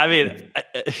 I mean,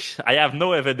 I have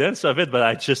no evidence of it,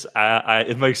 but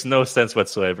it makes no sense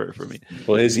whatsoever for me.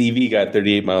 Well, his EV got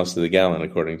 38 miles to the gallon,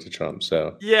 according to Trump.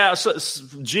 So yeah, so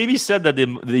JB said that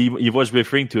he was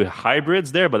referring to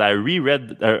hybrids there, but I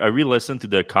re-listened to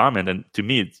the comment, and to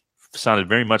me, it sounded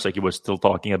very much like he was still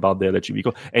talking about the electric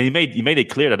vehicle. And he made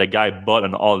it clear that the guy bought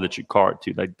an all-electric car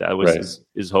too. Like that was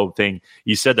his whole thing.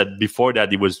 He said that before that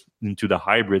he was into the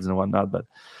hybrids and whatnot,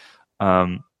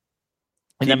 but.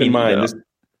 Keep in mind,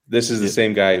 this is the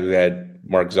same guy who had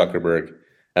Mark Zuckerberg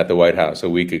at the White House a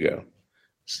week ago.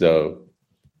 So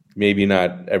maybe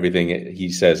not everything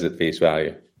he says at face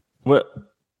value. What?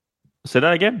 Say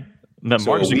that again?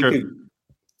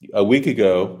 A week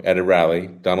ago at a rally,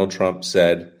 Donald Trump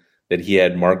said that he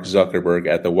had Mark Zuckerberg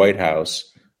at the White House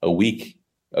a week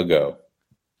ago.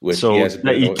 So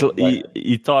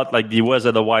he thought like he was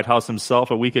at the White House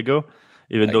himself a week ago?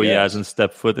 Even though he hasn't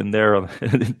stepped foot in there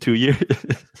in 2 years.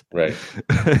 Right.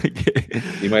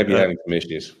 He might be having some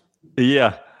issues.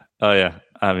 Yeah. Oh, yeah.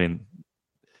 I mean,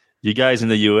 you guys in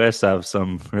the U.S. have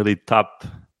some really top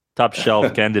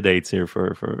shelf candidates here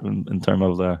for in terms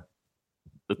of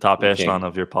the top echelon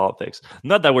of your politics.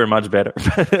 Not that we're much better.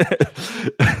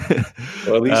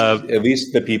 Well, at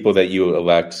least the people that you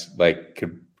elect like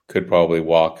could probably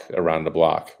walk around the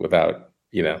block without,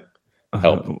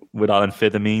 help. Without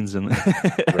amphetamines and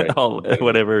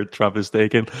whatever Trump is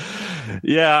taking.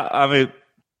 Yeah, I mean,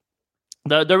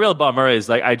 the real bummer is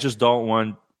like I just don't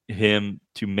want him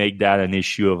to make that an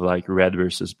issue of like red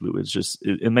versus blue. It's just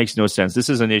it makes no sense. This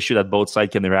is an issue that both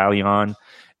sides can rally on,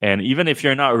 and even if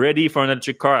you're not ready for an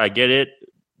electric car, I get it.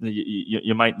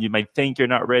 You might think you're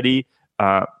not ready.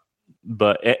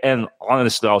 But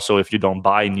honestly, also, if you don't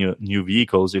buy new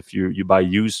vehicles, if you buy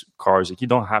used cars, like, you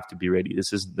don't have to be ready.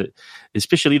 This is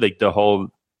especially like the whole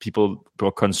people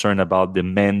are concerned about the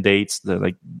mandates,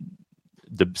 the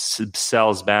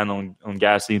sales ban on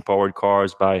gasoline powered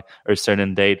cars by a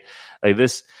certain date. Like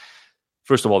this,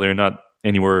 first of all, they're not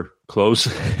anywhere close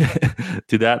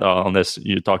to that unless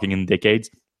you're talking in decades.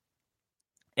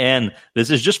 And this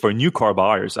is just for new car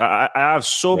buyers. I have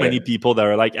so many people that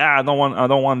are like, I don't want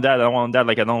that. I don't want that.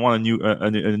 Like, I don't want a new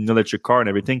an electric car and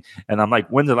everything. And I'm like,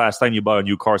 when's the last time you bought a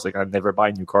new car? It's like, I never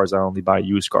buy new cars. I only buy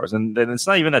used cars. And then it's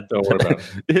not even that. Don't worry about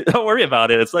it. Don't worry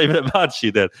about it. It's not even about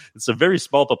you. That it's a very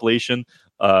small population,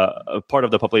 a part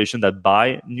of the population that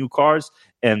buy new cars,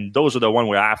 and those are the one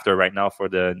we're after right now for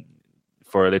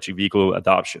electric vehicle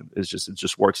adoption. It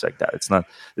just works like that.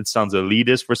 It sounds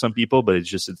elitist for some people, but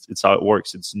it's how it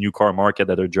works. It's new car market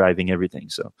that are driving everything.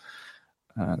 So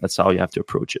that's how you have to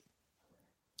approach it.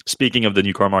 Speaking of the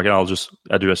new car market, I'll just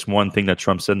address one thing that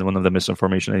Trump said, one of the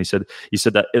misinformation. And he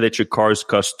said that electric cars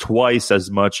cost twice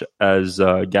as much as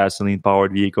a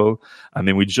gasoline-powered vehicle. I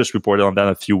mean, we just reported on that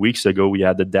a few weeks ago. We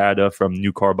had the data from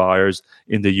new car buyers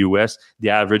in the U.S.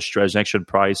 The average transaction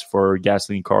price for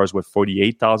gasoline cars was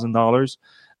 $48,000,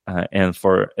 and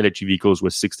for electric vehicles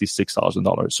was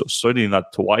 $66,000. So certainly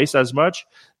not twice as much.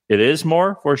 It is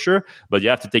more for sure, but you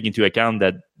have to take into account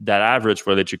that average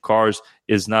for electric cars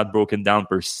is not broken down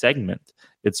per segment.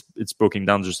 It's broken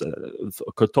down just a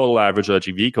total average of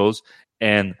electric vehicles,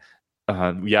 and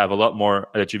we have a lot more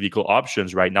electric vehicle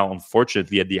options right now,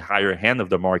 unfortunately, at the higher end of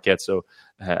the market. So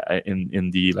in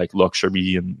the like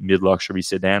luxury and mid-luxury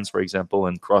sedans, for example,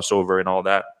 and crossover and all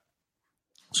that.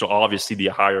 So obviously the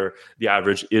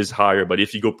average is higher, but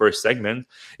if you go per segment,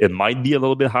 it might be a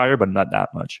little bit higher, but not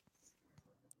that much.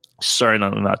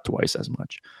 Certainly not twice as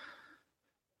much.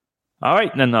 All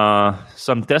right, then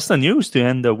some Tesla news to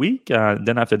end the week.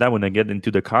 Then after that, we're going to get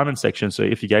into the comment section. So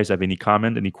if you guys have any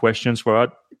comment, any questions for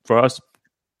us,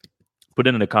 put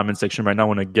it in the comment section right now. I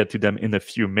want to get to them in a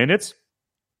few minutes.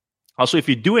 Also, if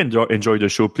you do enjoy the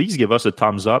show, please give us a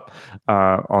thumbs up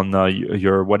on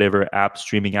your whatever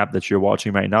streaming app that you're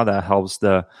watching right now. That helps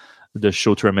the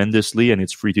show tremendously, and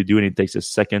it's free to do, and it takes a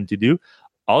second to do.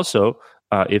 Also,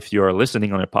 if you're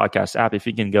listening on a podcast app, if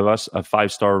you can give us a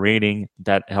 5-star rating,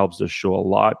 that helps the show a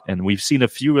lot. And we've seen a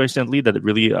few recently that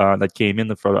really that came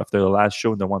in after the last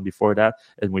show and the one before that,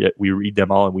 and we read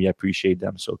them all and we appreciate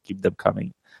them. So keep them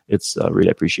coming. It's really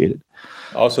appreciated.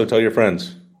 Also, tell your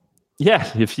friends. Yeah,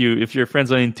 if your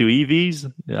friends are into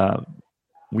EVs,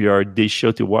 we are the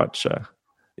show to watch.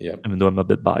 Even though I'm a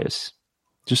bit biased,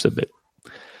 just a bit.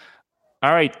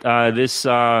 All right, this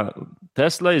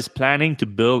Tesla is planning to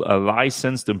build a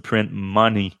license to print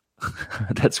money.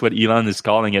 That's what Elon is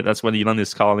calling it. That's what Elon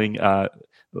is calling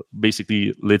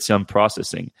basically lithium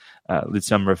processing,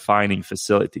 lithium refining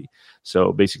facility.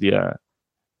 So basically a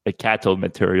cathode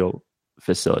material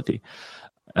facility.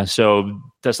 So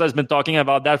Tesla has been talking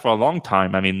about that for a long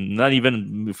time. I mean, not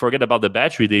even forget about the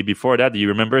battery day before that. Do you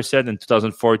remember said in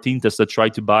 2014, Tesla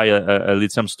tried to buy a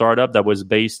lithium startup that was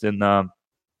based in,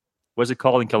 what's it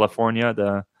called in California?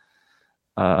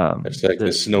 It's like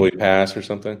the Snowy Pass or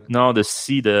something. No, the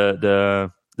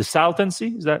Salton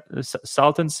Sea. Is that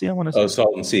Salton Sea? I want to say. Oh,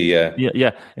 Salton Sea, yeah.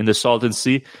 Yeah. In the Salton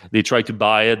Sea, they tried to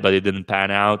buy it, but it didn't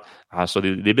pan out. So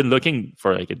they've been looking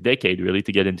for like a decade, really,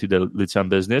 to get into the lithium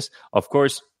business. Of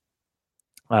course,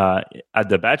 at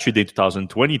the Battery Day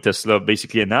 2020, Tesla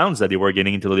basically announced that they were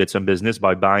getting into the lithium business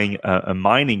by buying a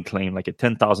mining claim, like a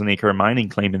 10,000-acre mining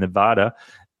claim in Nevada.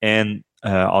 And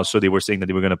also, they were saying that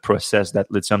they were going to process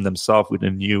that lithium themselves with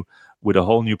a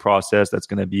whole new process that's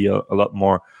going to be a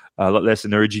lot less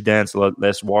energy dense, a lot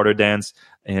less water dense,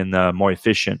 and more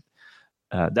efficient.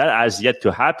 That has yet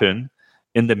to happen.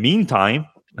 In the meantime,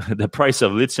 the price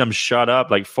of lithium shot up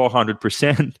like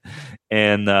 400%,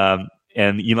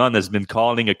 and Elon has been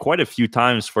calling it quite a few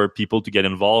times for people to get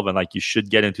involved, and like, you should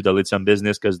get into the lithium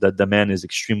business because the demand is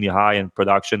extremely high and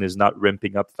production is not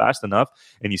ramping up fast enough.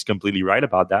 And he's completely right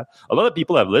about that. A lot of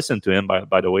people have listened to him,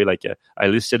 by the way. Like, I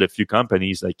listed a few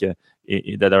companies like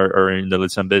that are in the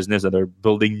lithium business that are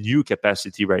building new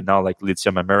capacity right now, like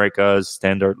Lithium Americas,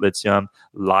 Standard Lithium,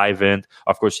 Livent.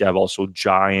 Of course, you have also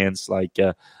giants like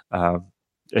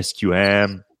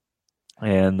SQM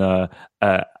and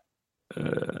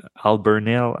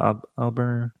Albernel,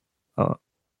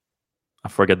 I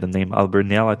forget the name.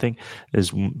 Albernel, I think,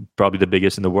 is probably the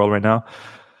biggest in the world right now.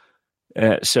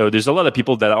 So there's a lot of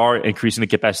people that are increasing the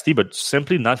capacity, but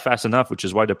simply not fast enough, which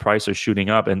is why the price are shooting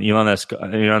up. And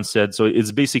Elon said, so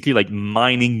it's basically like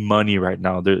mining money right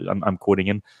now. I'm quoting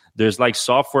him. There's like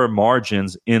software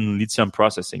margins in lithium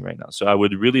processing right now. So I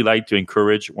would really like to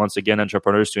encourage, once again,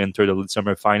 entrepreneurs to enter the lithium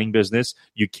refining business.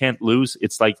 You can't lose.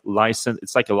 It's like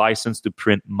a license to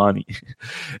print money.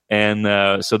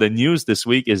 And so the news this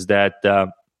week is that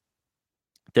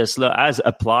Tesla has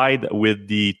applied with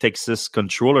the Texas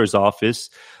Controller's Office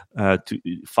to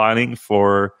filing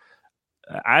for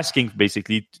asking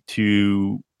basically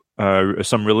to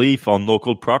some relief on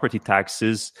local property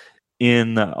taxes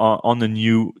on the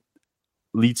new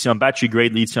battery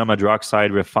grade lithium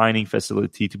hydroxide refining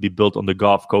facility to be built on the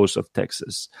Gulf Coast of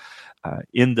Texas.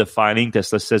 In the filing,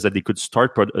 Tesla says that they could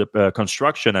start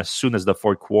construction as soon as the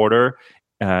fourth quarter,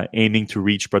 aiming to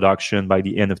reach production by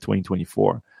the end of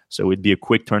 2024. So it'd be a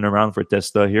quick turnaround for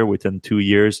Tesla here. Within 2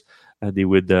 years, they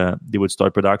would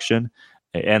start production,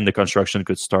 and the construction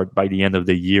could start by the end of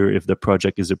the year if the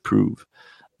project is approved.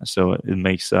 So it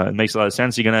makes a lot of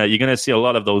sense. You're gonna see a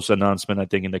lot of those announcements, I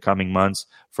think, in the coming months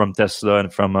from Tesla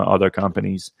and from other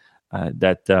companies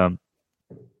that a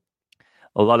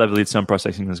lot of lithium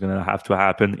processing is going to have to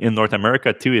happen in North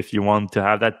America too. If you want to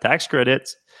have that tax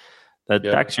credit,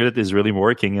 tax credit is really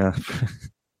working.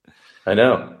 I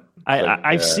know.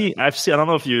 I've seen. I don't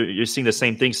know if you're seeing the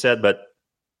same thing said, but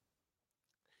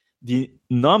the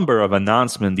number of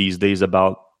announcements these days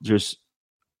about just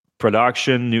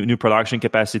production, new production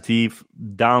capacity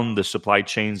down the supply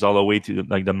chains, all the way to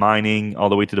like the mining, all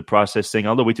the way to the processing,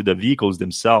 all the way to the vehicles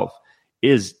themselves,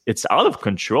 it's out of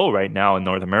control right now in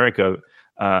North America.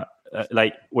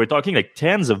 Like, we're talking like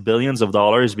tens of billions of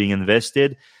dollars being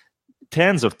invested,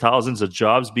 tens of thousands of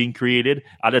jobs being created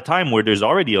at a time where there's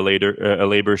already a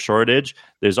labor shortage.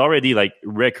 There's already like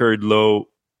record low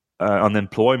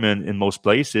unemployment in most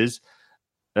places.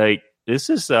 Like, this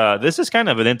is kind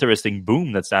of an interesting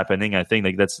boom that's happening. I think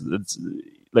like that's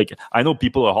like, I know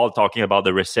people are all talking about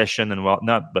the recession and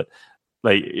whatnot, but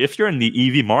like, if you're in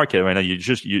the EV market right now,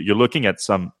 you're looking at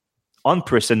some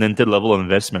unprecedented level of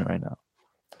investment right now.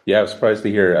 Yeah, I was surprised to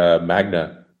hear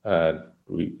Magna.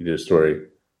 We did a story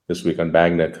this week on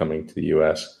Magna coming to the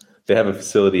U.S. They have a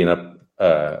facility in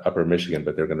Upper Michigan,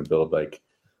 but they're going to build like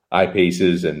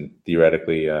I-Paces and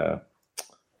theoretically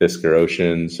Fisker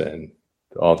Oceans and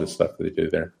all this stuff that they do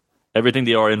there. Everything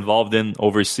they are involved in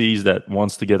overseas that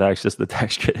wants to get access to the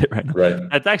tax credit right now. Right.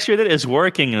 That tax credit is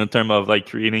working in terms of like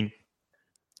creating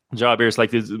job areas.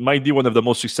 Like, this might be one of the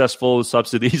most successful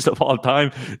subsidies of all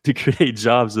time to create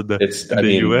jobs in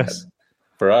the U.S.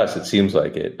 For us, it seems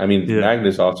like it. I mean, Magna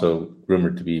is also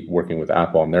rumored to be working with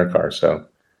Apple on their car, so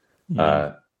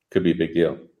could be a big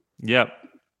deal. Yeah.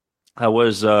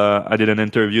 I did an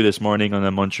interview this morning on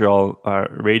a Montreal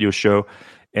radio show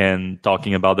and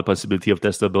talking about the possibility of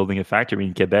Tesla building a factory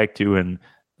in Quebec too. And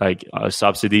like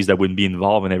subsidies that wouldn't be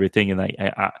involved and everything. And like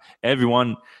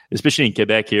everyone, especially in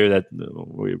Quebec here, that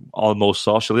we're almost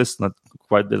socialist, not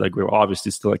quite, like we're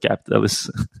obviously still a capitalist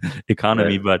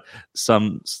economy, Right. but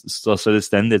some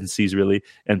socialist tendencies really,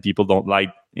 and people don't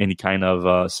like any kind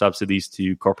of subsidies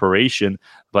to corporation.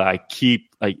 But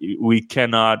we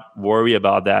cannot worry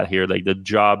about that here. Like the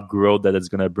job growth that it's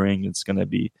going to bring, it's going to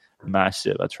be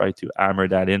massive. I try to hammer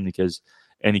that in because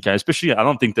especially I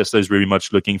don't think Tesla is very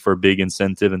much looking for big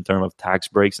incentive in terms of tax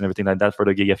breaks and everything like that for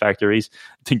the gigafactories. I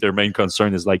think their main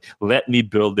concern is like, let me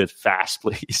build it fast,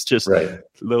 please. Just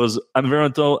those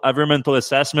environmental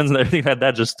assessments and everything like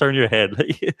that, just turn your head.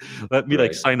 Let me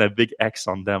like sign a big X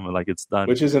on them and like it's done.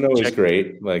 Which isn't always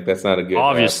great. Like that's not a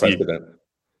good precedent.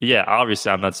 Yeah,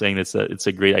 obviously I'm not saying it's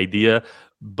a great idea,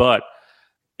 but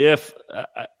if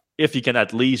you can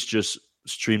at least just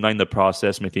streamline the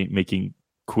process, making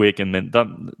quick, and then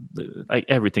like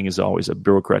everything is always a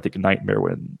bureaucratic nightmare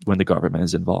when the government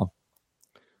is involved.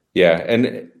 Yeah,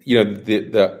 and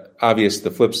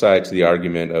the flip side to the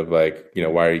argument of like,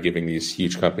 why are you giving these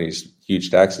huge companies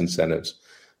huge tax incentives?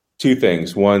 Two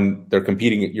things. One, you're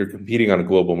competing on a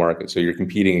global market, so you're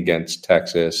competing against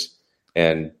Texas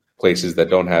and places that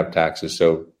don't have taxes,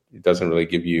 so it doesn't really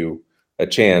give you a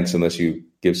chance unless you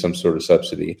give some sort of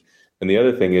subsidy. And the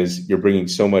other thing is you're bringing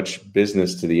so much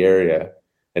business to the area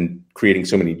and creating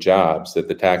so many jobs that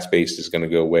the tax base is going to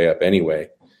go way up anyway.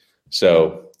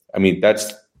 So, I mean,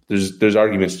 there's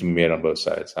arguments to be made on both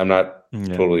sides. I'm not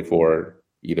totally for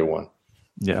either one.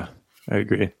 Yeah, I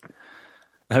agree.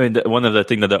 I mean, one of the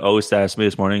things that the host asked me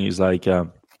this morning is like,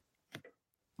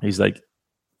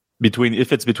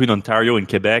 if it's between Ontario and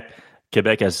Quebec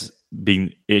has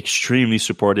been extremely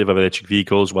supportive of electric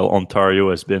vehicles, while Ontario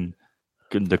has been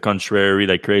the contrary,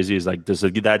 like crazy. Is like, does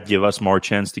that give us more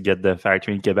chance to get the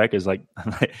factory in Quebec? Is like,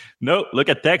 no, look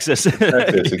at Texas.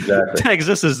 Texas, exactly.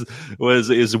 Texas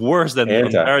is worse than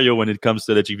Ontario when it comes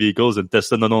to electric vehicles, and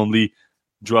Tesla not only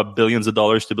dropped billions of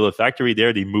dollars to build a factory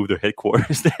there, they moved their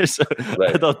headquarters there. So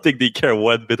I don't think they care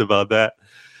one bit about that.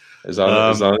 As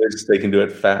long as they can do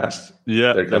it fast.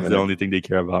 Yeah, that's the only thing they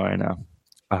care about right now.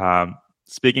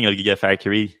 Speaking of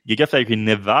Gigafactory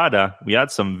Nevada, we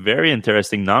had some very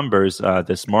interesting numbers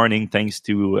this morning thanks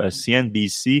to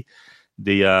CNBC.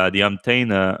 They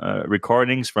obtained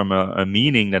recordings from a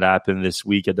meeting that happened this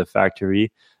week at the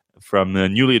factory from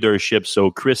new leadership.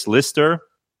 So Chris Lister,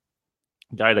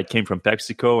 guy that came from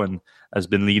PepsiCo and has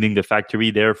been leading the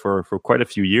factory there for quite a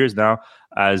few years now,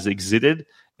 has exited,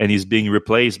 and he's being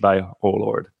replaced by, oh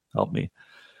Lord, help me,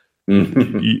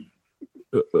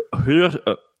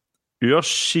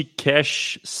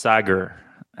 Hrishikesh Sagar,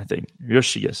 I think.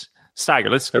 Hrishikesh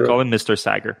Sagar. Let's call him Mr.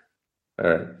 Sagar. All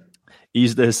right.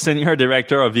 He's the Senior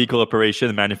Director of Vehicle Operation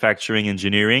and Manufacturing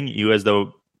Engineering. He was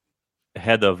the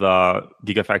head of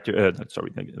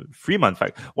Fremont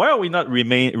Factory. Why are we not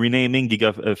renaming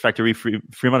Fremont Factory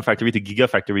to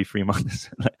Gigafactory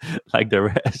Fremont like the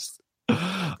rest?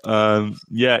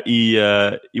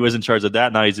 He was in charge of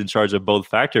that. Now he's in charge of both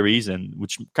factories, and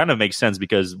which kind of makes sense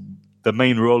because the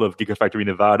main role of Gigafactory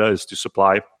Nevada is to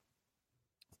supply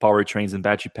powertrains and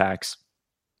battery packs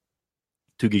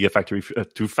to Factory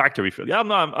Fremont. Yeah,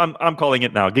 I'm calling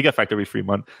it now Gigafactory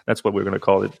Fremont. That's what we're going to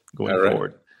call it going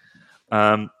forward.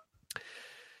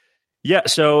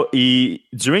 So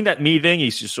during that meeting,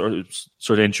 he's just sort of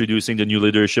introducing the new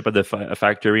leadership of the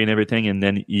factory and everything, and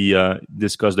then he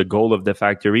discussed the goal of the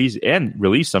factories and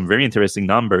released some very interesting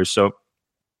numbers. So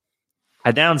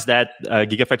announced that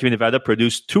Gigafactory Nevada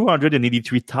produced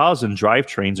 283,000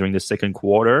 drivetrains during the second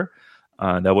quarter.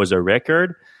 That was a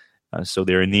record. So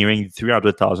they're nearing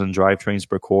 300,000 drivetrains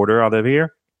per quarter out of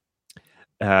here.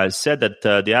 Said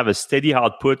that they have a steady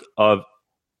output of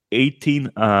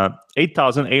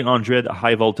 8,800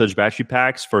 high voltage battery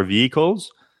packs for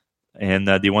vehicles, and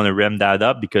they want to ramp that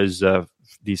up because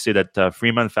they say that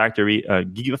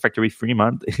Gigafactory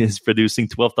Fremont is producing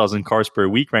 12,000 cars per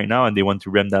week right now, and they want to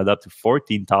ramp that up to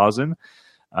 14,000.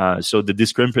 So the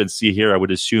discrepancy here, I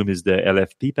would assume, is the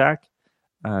LFP pack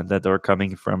that are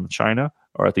coming from China,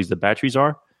 or at least the batteries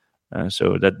are.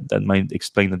 So that might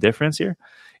explain the difference here.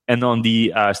 And on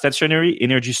the stationary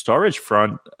energy storage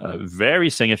front, very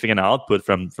significant output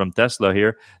from Tesla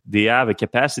here. They have a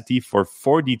capacity for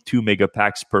 42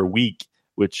 megapacks per week,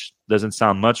 which doesn't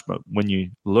sound much, but when you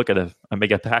look at a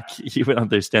megapack, you will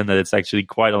understand that it's actually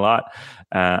quite a lot,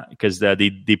 because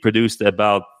they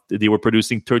were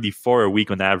producing 34 a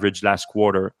week on average last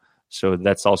quarter. So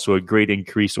that's also a great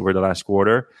increase over the last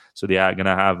quarter. So they are going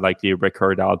to have likely a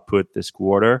record output this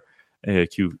quarter.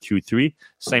 Q3.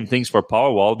 Same things for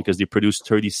Powerwall because they produced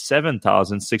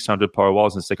 37,600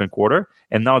 Powerwalls in the second quarter,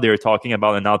 and now they're talking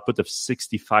about an output of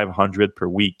 6,500 per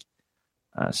week.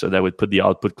 So that would put the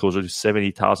output closer to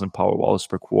 70,000 Powerwalls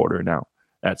per quarter now.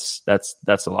 That's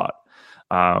a lot.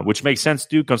 Which makes sense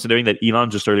too, considering that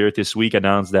Elon just earlier this week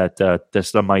announced that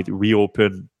Tesla might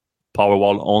reopen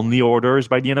Powerwall only orders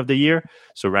by the end of the year.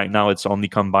 So right now it's only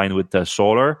combined with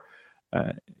solar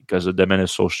because the demand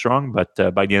is so strong. But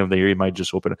by the end of the year, it might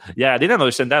just open. Yeah, I didn't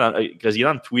understand that because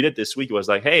Elon tweeted this week. It was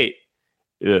like, hey,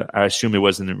 I assume it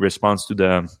was in response to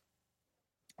the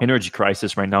energy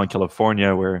crisis right now in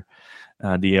California where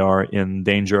they are in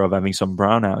danger of having some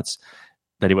brownouts.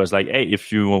 That he was like, hey,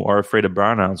 if you are afraid of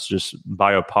brownouts, just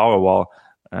buy a Powerwall.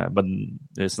 But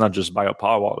it's not just buy a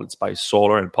Powerwall; it's buy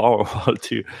solar and Powerwall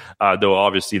too. Though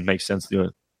obviously it makes sense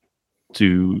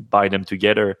to buy them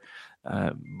together.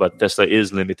 But Tesla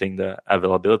is limiting the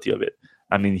availability of it.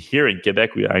 I mean, here in Quebec,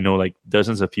 I know like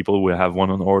dozens of people who have one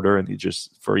on order, and it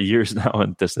just for years now,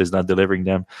 and Tesla is not delivering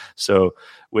them. So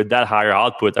with that higher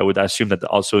output, I would assume that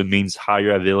also it means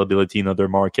higher availability in other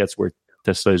markets where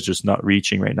Tesla is just not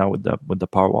reaching right now with the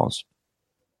Powerwalls.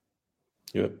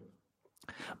 Yeah.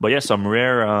 But yeah, some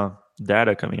rare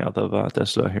data coming out of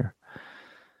Tesla here.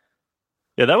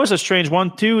 Yeah, that was a strange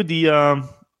one too. The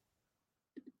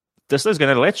Tesla is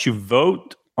going to let you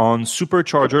vote on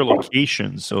supercharger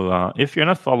locations. So if you're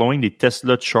not following the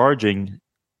Tesla charging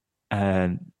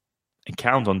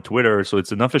account on Twitter, so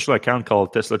it's an official account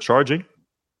called Tesla Charging.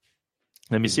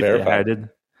 Let me see if they added.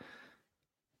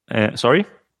 Sorry?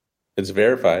 It's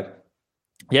verified.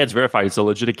 Yeah, it's verified. It's a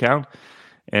legit account.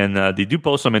 And they do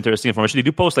post some interesting information. They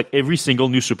do post like every single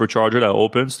new supercharger that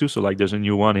opens too. So like there's a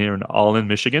new one here in Allen,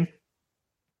 Michigan.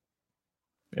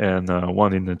 And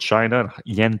one in China,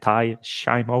 Yantai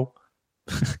Shimo.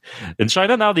 In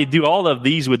China now they do all of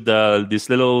these with this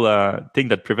little thing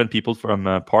that prevent people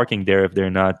from parking there if they're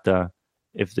not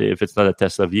if it's not a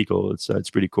Tesla vehicle. It's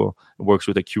pretty cool. It works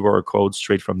with a QR code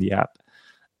straight from the app.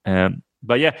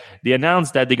 But yeah, they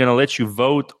announced that they're going to let you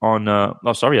vote on...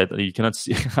 sorry, you cannot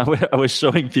see. I was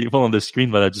showing people on the screen,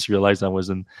 but I just realized it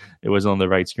wasn't on the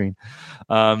right screen.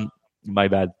 My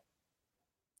bad.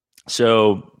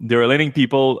 So they're letting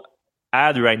people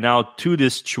add right now to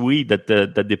this tweet that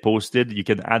they posted. You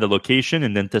can add a location,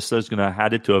 and then Tesla is going to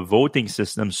add it to a voting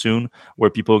system soon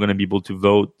where people are going to be able to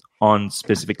vote on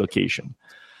specific location.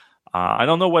 I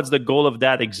don't know what's the goal of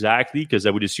that exactly, because I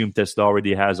would assume Tesla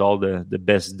already has all the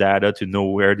best data to know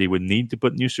where they would need to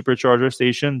put new supercharger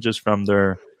station just from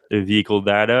their vehicle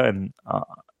data, and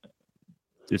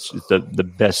it's the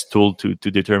best tool to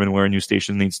determine where a new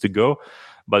station needs to go.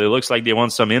 But it looks like they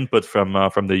want some input from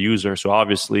the user. So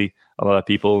obviously, a lot of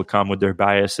people come with their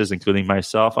biases, including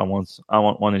myself. I want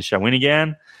one in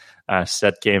Shawinigan.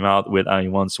 Seth came out with he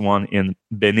wants one in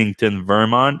Bennington,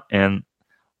 Vermont, and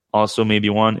also maybe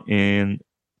one in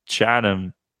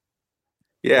Chatham.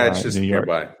 Yeah, it's just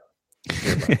nearby.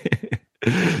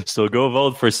 So go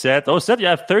vote for Seth. Oh, Seth, you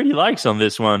have 30 likes on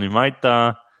this one. You might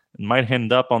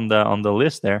end up on the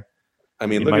list there. I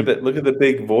mean, look at the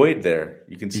big void there.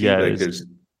 You can see there's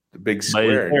the big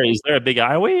square. Is there a big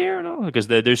highway here? Or no, because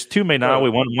there's two main highway.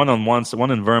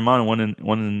 One in Vermont,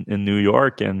 one in New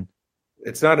York, and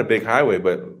it's not a big highway,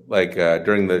 but like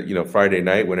during the Friday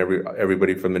night when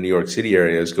everybody from the New York City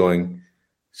area is going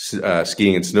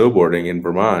skiing and snowboarding in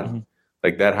Vermont, mm-hmm.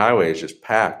 like that highway is just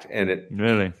packed. And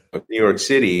New York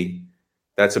City,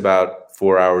 that's about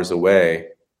 4 hours away.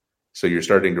 So you're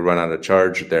starting to run out of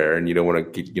charge there, and you don't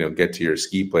want to get to your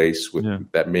ski place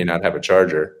that may not have a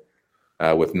charger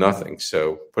with nothing.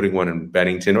 So putting one in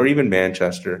Bennington or even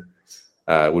Manchester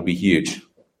would be huge.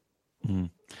 Mm.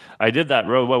 I did that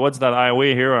road. What's that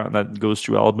highway here that goes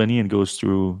through Albany and goes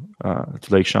through to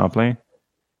Lake Champlain?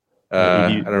 I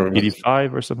don't remember.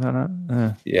 85 or something like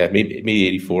that. Yeah, maybe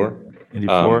 84.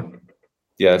 84.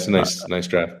 Yeah, it's a nice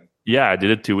drive. Yeah, I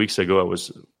did it 2 weeks ago. I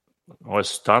was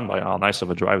stunned by how nice of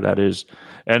a drive that is.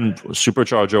 And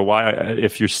supercharger, why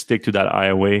if you stick to that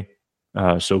highway,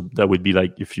 so that would be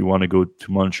like if you want to go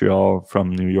to Montreal from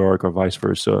New York or vice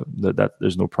versa, that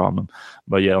there's no problem.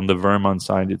 But yeah, on the Vermont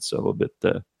side, it's a little bit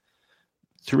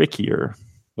trickier.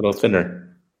 A little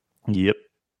thinner. Yep.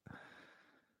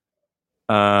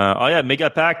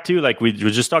 Megapack too. Like we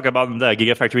just talked about the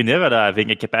Gigafactory Nevada having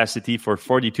a capacity for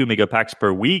 42 megapacks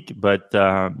per week, but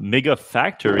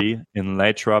Megafactory in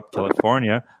Lathrop,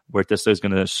 California, where Tesla is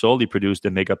going to solely produce the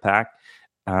Megapack,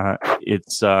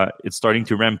 it's starting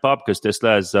to ramp up because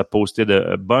Tesla has posted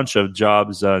a bunch of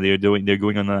jobs. They're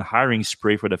going on a hiring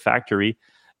spree for the factory,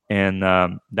 And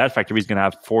that factory is going to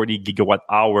have 40 gigawatt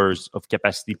hours of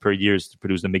capacity per year to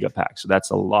produce the Megapack. So that's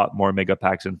a lot more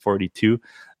Megapacks than 42.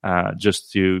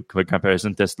 Just to quick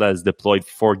comparison, Tesla has deployed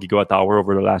 4 gigawatt hour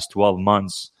over the last 12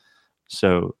 months.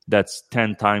 So that's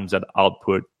 10 times that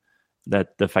output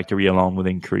that the factory alone would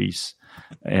increase.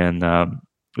 And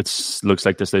it looks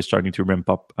like Tesla is starting to ramp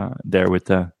up there with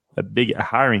a big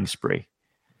hiring spree.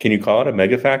 Can you call it a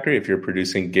mega factory if you're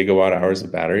producing gigawatt hours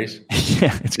of batteries?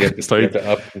 Yeah, it's starting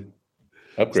to upgrade.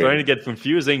 Starting to get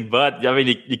confusing, but I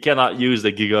mean, you cannot use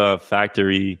the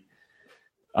Gigafactory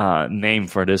name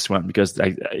for this one because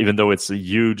even though it's a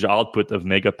huge output of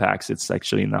Megapacks, it's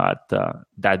actually not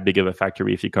that big of a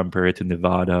factory if you compare it to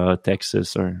Nevada,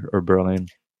 Texas, or Berlin.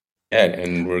 Yeah,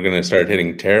 and we're going to start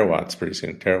hitting terawatts pretty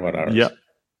soon, terawatt hours. Yeah.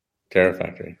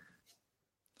 Terafactory.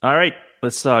 All right,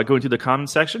 let's go into the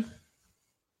comment section.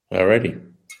 Alrighty.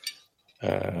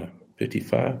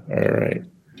 55. All right.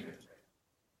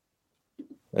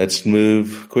 Let's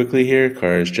move quickly here.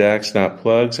 Cars, jacks, not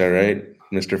plugs. All right.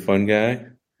 Mr. Fun Guy.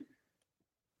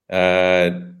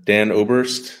 Dan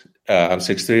Oberst. I'm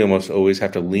 6'3". Almost always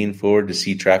have to lean forward to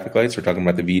see traffic lights. We're talking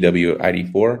about the VW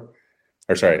ID4.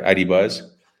 ID Buzz.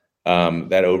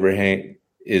 That overhang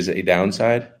is a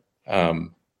downside. I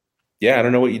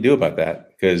don't know what you do about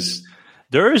that because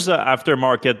there is an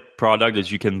aftermarket product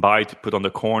that you can buy to put on the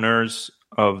corners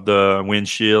of the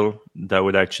windshield that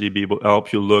would actually be able to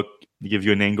help you look, give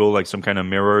you an angle, like some kind of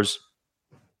mirrors.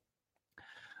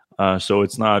 So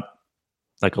it's not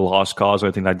like a lost cause or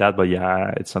anything like that, but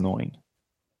yeah, it's annoying.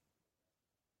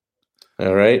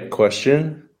 All right.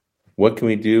 Question. What can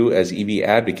we do as EV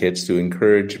advocates to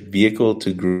encourage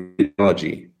vehicle-to-grid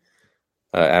technology?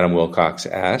 Adam Wilcox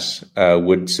asks,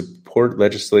 would support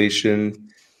legislation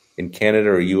in Canada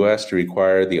or U.S. to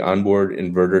require the onboard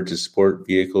inverter to support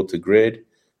vehicle-to-grid in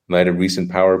light of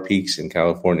recent power peaks in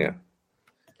California?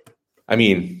 I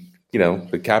mean,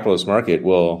 the capitalist market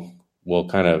will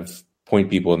kind of point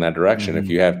people in that direction. Mm-hmm.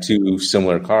 If you have two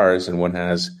similar cars and one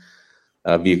has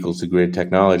vehicle-to-grid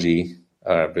technology,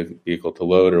 vehicle to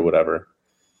load or whatever,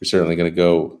 you're certainly going to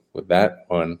go with that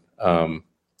one.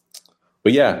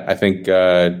 But yeah, I think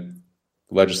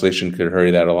legislation could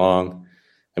hurry that along.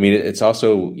 I mean, it's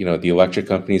also, the electric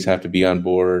companies have to be on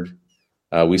board.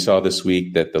 We saw this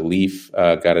week that the Leaf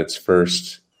got its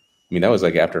first, that was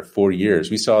like after 4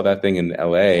 years. We saw that thing in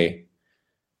LA.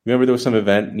 Remember there was some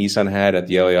event Nissan had at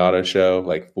the LA Auto Show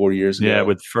like 4 years ago? Yeah,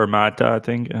 with Fermata, I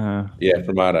think. Yeah,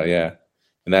 Fermata, yeah.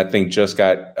 And that thing just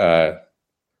got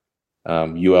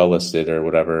UL listed or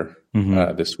whatever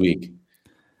this week.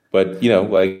 But, you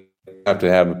have to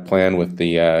have a plan with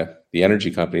the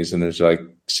energy companies, and there's like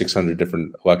 600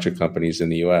 different electric companies in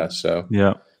the U.S. So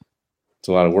yeah, it's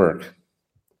a lot of work.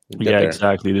 Yeah,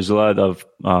 exactly. There's a lot of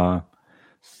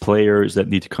players that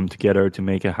need to come together to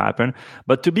make it happen.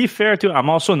 But to be fair, too, I'm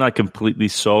also not completely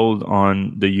sold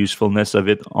on the usefulness of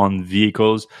it on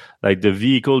vehicles. Like the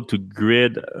vehicle to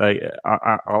grid, I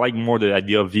like more the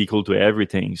idea of vehicle to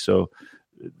everything. So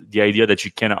the idea that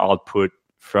you can output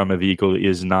from a vehicle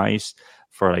is nice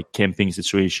for like camping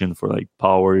situation, for like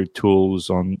power tools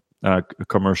on a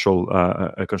commercial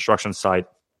construction site,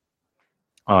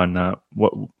 on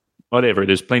whatever.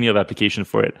 There's plenty of application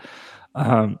for it.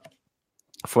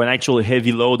 For an actual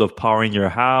heavy load of powering your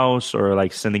house or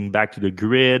like sending back to the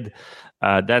grid,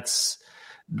 that's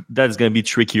going to be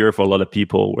trickier for a lot of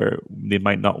people where they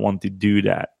might not want to do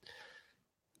that.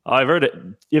 However,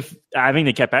 if having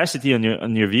the capacity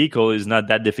on your vehicle is not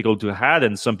that difficult to have,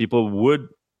 and some people would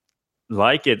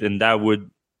like it, and that would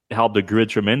help the grid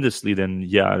tremendously, then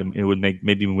yeah, it would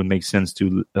make sense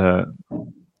to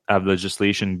have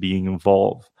legislation being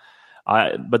involved.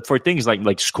 But for things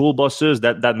like school buses,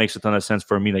 that makes a ton of sense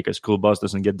for me. Like a school bus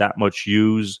doesn't get that much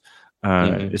use,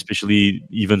 especially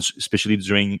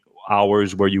during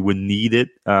hours where you would need it,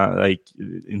 like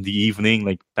in the evening,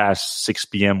 like past 6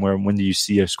 p.m. When do you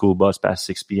see a school bus past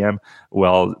 6 p.m.?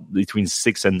 Well, between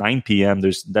 6 and 9 p.m.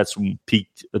 that's peak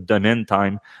demand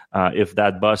time. If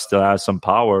that bus still has some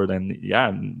power, then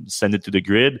yeah, send it to the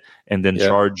grid and then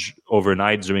charge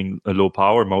overnight during a low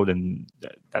power mode, and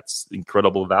that's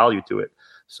incredible value to it.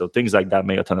 So things like that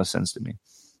make a ton of sense to me.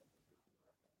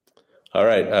 All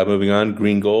right, moving on.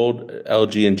 Green Gold,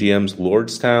 LG and GM's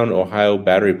Lordstown, Ohio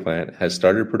battery plant has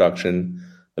started production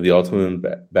of the Ultium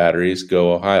batteries.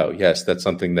 Go Ohio! Yes, that's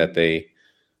something that they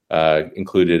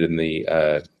included in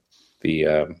the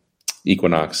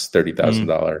Equinox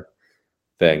 $30,000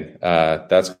 thing.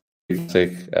 That's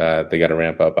sick. They got to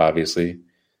ramp up, obviously,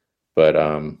 but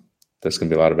there's going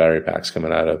to be a lot of battery packs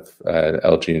coming out of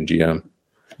LG and GM.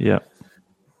 Yeah.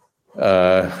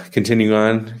 Continuing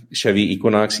on, Chevy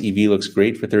Equinox EV looks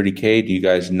great for $30K. Do you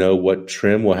guys know what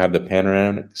trim will have the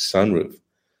panoramic sunroof?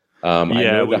 I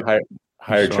know the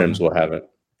higher trims will have it.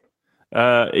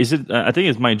 Is it? I think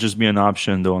it might just be an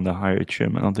option though on the higher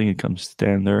trim. I don't think it comes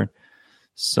standard.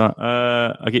 So,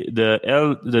 okay,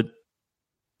 the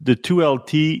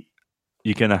 2LT,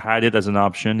 you can add it as an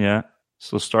option, yeah.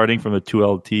 So starting from the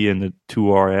 2LT and the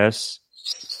 2RS,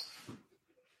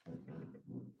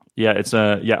 yeah,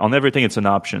 on everything it's an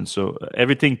option. So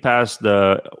everything past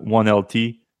the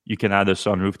 1LT, you can add a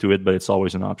sunroof to it, but it's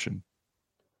always an option.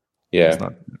 Yeah.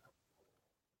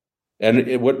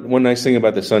 And one nice thing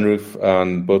about the sunroof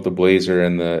on both the Blazer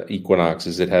and the Equinox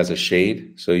is it has a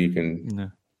shade, so you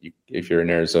can, if you're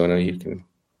in Arizona, you can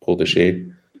pull the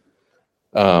shade.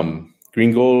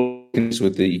 Green Gold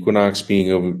with the Equinox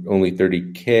being only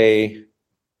 $30K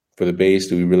for the base.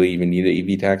 Do we really even need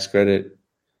an EV tax credit?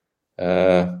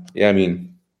 Yeah, I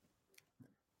mean,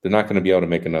 they're not going to be able to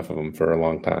make enough of them for a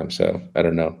long time, so I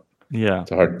don't know. Yeah,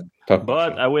 it's a hard, tough.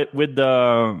 But with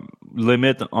the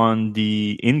limit on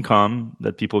the income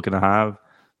that people can have,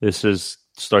 this is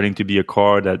starting to be a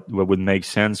car that would make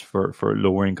sense for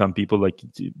lower income people, like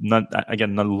not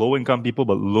low income people,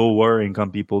 but lower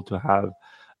income people to have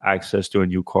access to a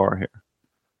new car here.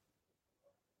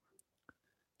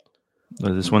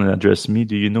 This one addressed me.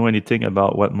 Do you know anything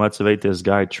about what motivates this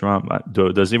guy Trump?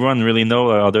 Does everyone really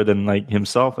know other than like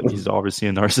himself? Like, he's obviously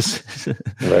a narcissist.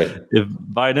 Right. If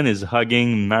Biden is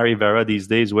hugging Mary Vera these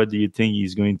days, what do you think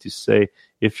he's going to say?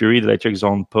 If you read Electric's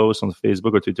own posts on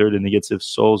Facebook or Twitter, the negative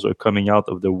souls are coming out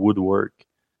of the woodwork.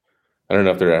 I don't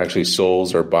know if they're actually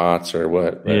souls or bots or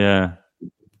what. Yeah.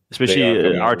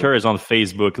 Especially Arthur is on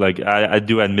Facebook. Like I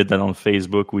do admit that on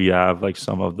Facebook we have like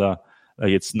some of the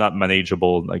it's not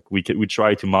manageable. Like we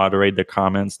try to moderate the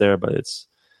comments there, but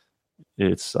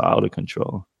it's out of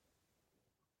control.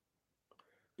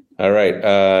 All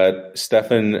right,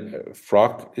 Stefan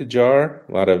Frockjar,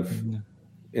 a lot of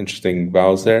interesting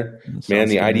vowels there. Man,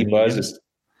 the ID buzz is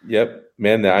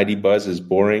Man, the ID buzz is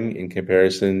boring in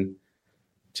comparison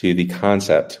to the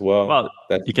concept. Well,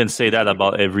 you can say that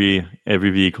about every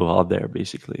vehicle out there,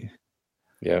 basically.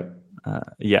 Yeah.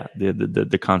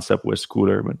 The concept was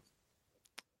cooler, but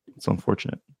it's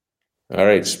unfortunate. All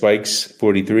right, Spikes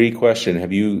 43 question: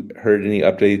 have you heard any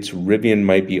updates Rivian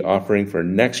might be offering for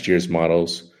next year's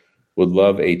models? Would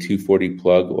love a 240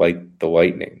 plug like the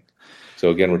Lightning. So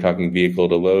again, we're talking vehicle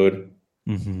to load.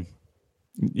 Mm-hmm.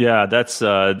 Yeah, that's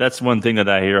one thing that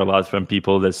I hear a lot from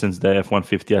people, that since the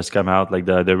F-150 has come out, like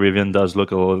the Rivian does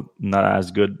look a little not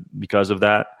as good because of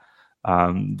that.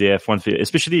 The F-150,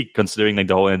 especially considering like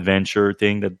the whole adventure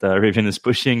thing that Rivian is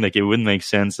pushing, like it wouldn't make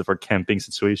sense for camping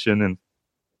situation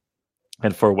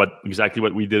and for exactly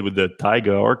what we did with the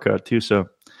Taiga Orca too. So,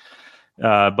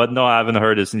 but no, I haven't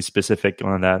heard any specific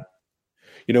on that.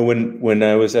 You know, when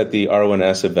I was at the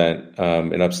R1S event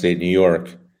in upstate New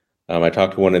York, I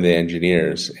talked to one of the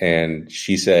engineers, and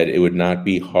she said it would not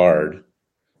be hard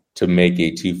to make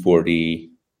a 240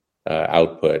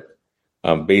 output.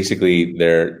 Basically,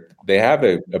 they have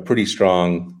a pretty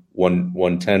strong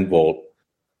 110 volt.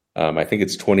 I think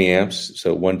it's 20 amps,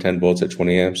 so 110 volts at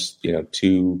 20 amps.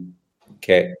 2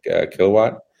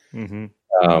 kilowatt.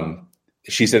 Mm-hmm.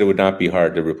 She said it would not be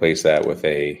hard to replace that with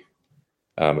a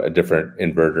different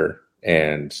inverter.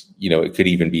 And, it could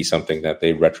even be something that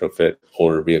they retrofit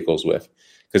older vehicles with,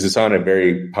 because it's on a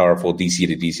very powerful DC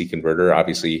to DC converter.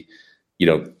 Obviously,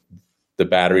 the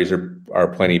batteries are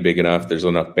plenty big enough. There's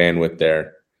enough bandwidth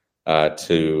there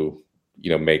to,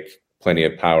 make plenty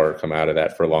of power come out of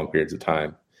that for long periods of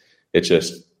time. It's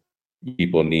just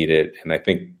people need it. And I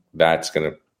think that's going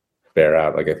to bear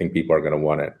out. Like, I think people are going to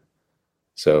want it.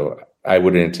 So I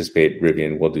would anticipate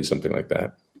Rivian will do something like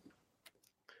that.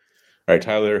 All right,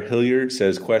 Tyler Hilliard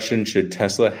says, question: should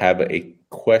Tesla have a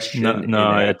question? No,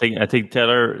 I think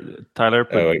Tyler.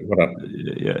 Put, wait, hold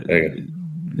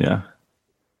on. Yeah.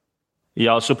 He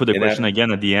also put the question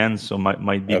again at the end, so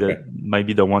might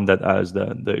be the one that has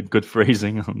the good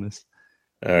phrasing on this.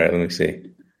 All right, let me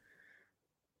see.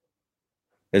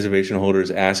 Reservation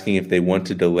holders asking if they want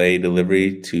to delay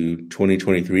delivery to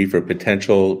 2023 for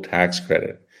potential tax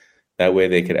credit. That way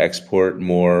they could export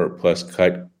more plus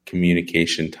cut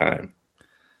communication time.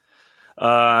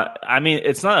 I mean,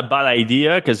 it's not a bad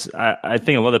idea, because I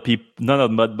think a lot of people,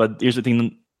 but here's the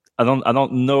thing. I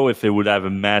don't know if it would have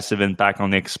a massive impact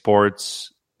on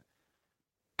exports,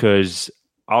 because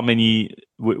how many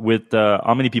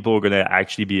people are going to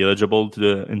actually be eligible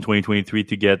in 2023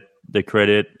 to get the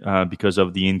credit because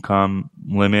of the income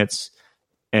limits,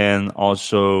 and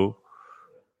also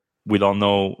we don't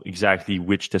know exactly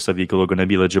which Tesla vehicle are going to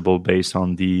be eligible based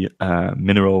on the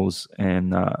minerals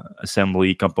and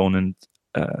assembly component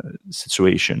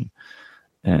situation,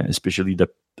 especially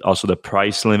also the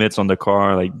price limits on the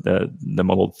car. Like the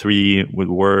Model 3 would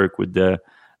work with the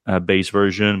base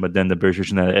version, but then the base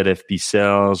version that LFP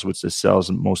sells, which the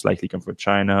cells most likely come from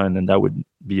China, and then that would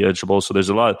be eligible. So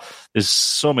there's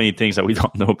so many things that we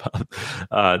don't know about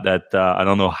that I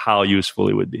don't know how useful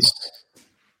it would be.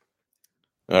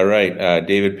 All right,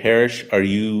 David Parrish, are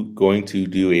you going to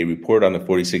do a report on the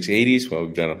 4680s? Well,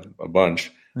 we've done a bunch.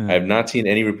 Yeah. I have not seen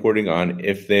any reporting on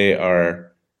if they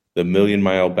are the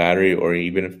million-mile battery or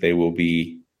even if they will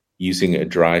be using a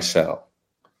dry cell.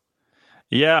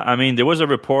 Yeah, I mean, there was a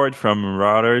report from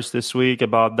Reuters this week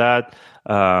about that.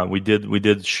 We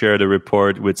did share the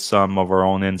report with some of our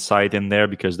own insight in there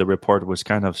because the report was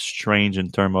kind of strange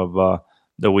in terms of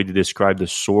the way they described the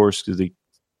source, because they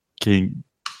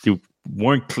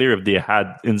weren't clear if they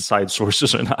had inside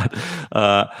sources or not.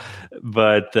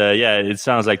 But it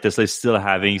sounds like Tesla is still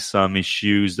having some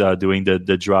issues doing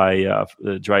the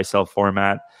dry cell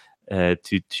format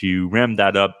to ramp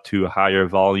that up to a higher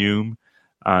volume.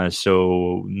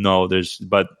 So no,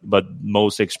 but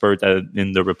most experts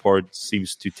in the report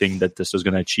seems to think that Tesla's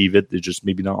going to achieve it. They're just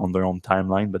maybe not on their own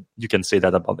timeline, but you can say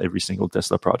that about every single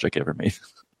Tesla project ever made.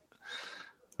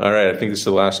 All right, I think this is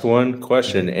the last one.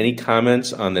 Question: any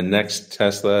comments on the next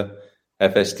Tesla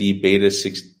FSD Beta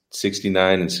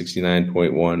 69 and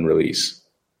 69.1 release?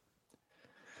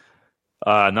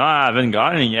 No, I haven't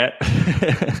gotten it yet.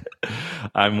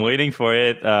 I'm waiting for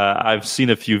it. I've seen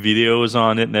a few videos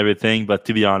on it and everything, but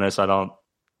to be honest, I don't.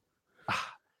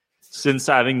 Since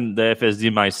having the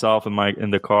FSD myself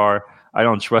in the car, I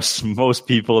don't trust most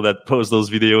people that post those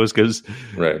videos, because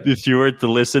if you were to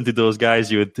listen to those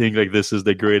guys, you would think like this is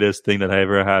the greatest thing that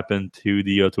ever happened to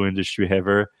the auto industry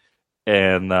ever.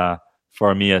 And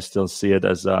for me, I still see it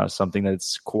as something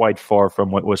that's quite far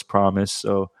from what was promised.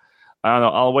 So I don't know.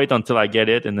 I'll wait until I get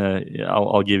it, and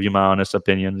I'll give you my honest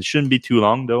opinion. It shouldn't be too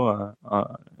long, though.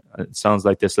 It sounds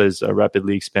like Tesla is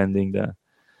rapidly expanding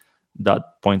the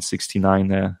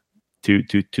 .69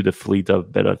 to the fleet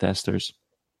of beta testers.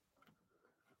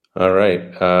 All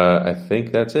right. I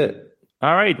think that's it.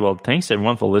 All right. Well, thanks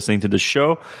everyone for listening to the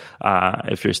show.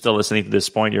 If you're still listening to this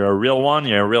point, you're a real one.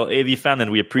 You're a real AV fan, and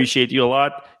we appreciate you a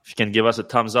lot. If you can give us a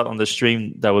thumbs up on the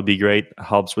stream, that would be great. It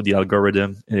helps with the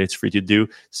algorithm, and it's free to do.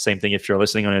 Same thing if you're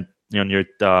listening on your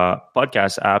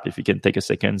podcast app. If you can take a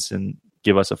second and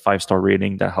give us a 5-star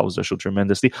rating, that helps the show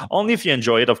tremendously. Only if you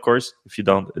enjoy it, of course. If you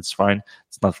don't, it's fine.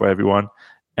 It's not for everyone.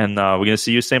 And we're going to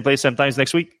see you same place, same times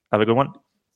next week. Have a good one.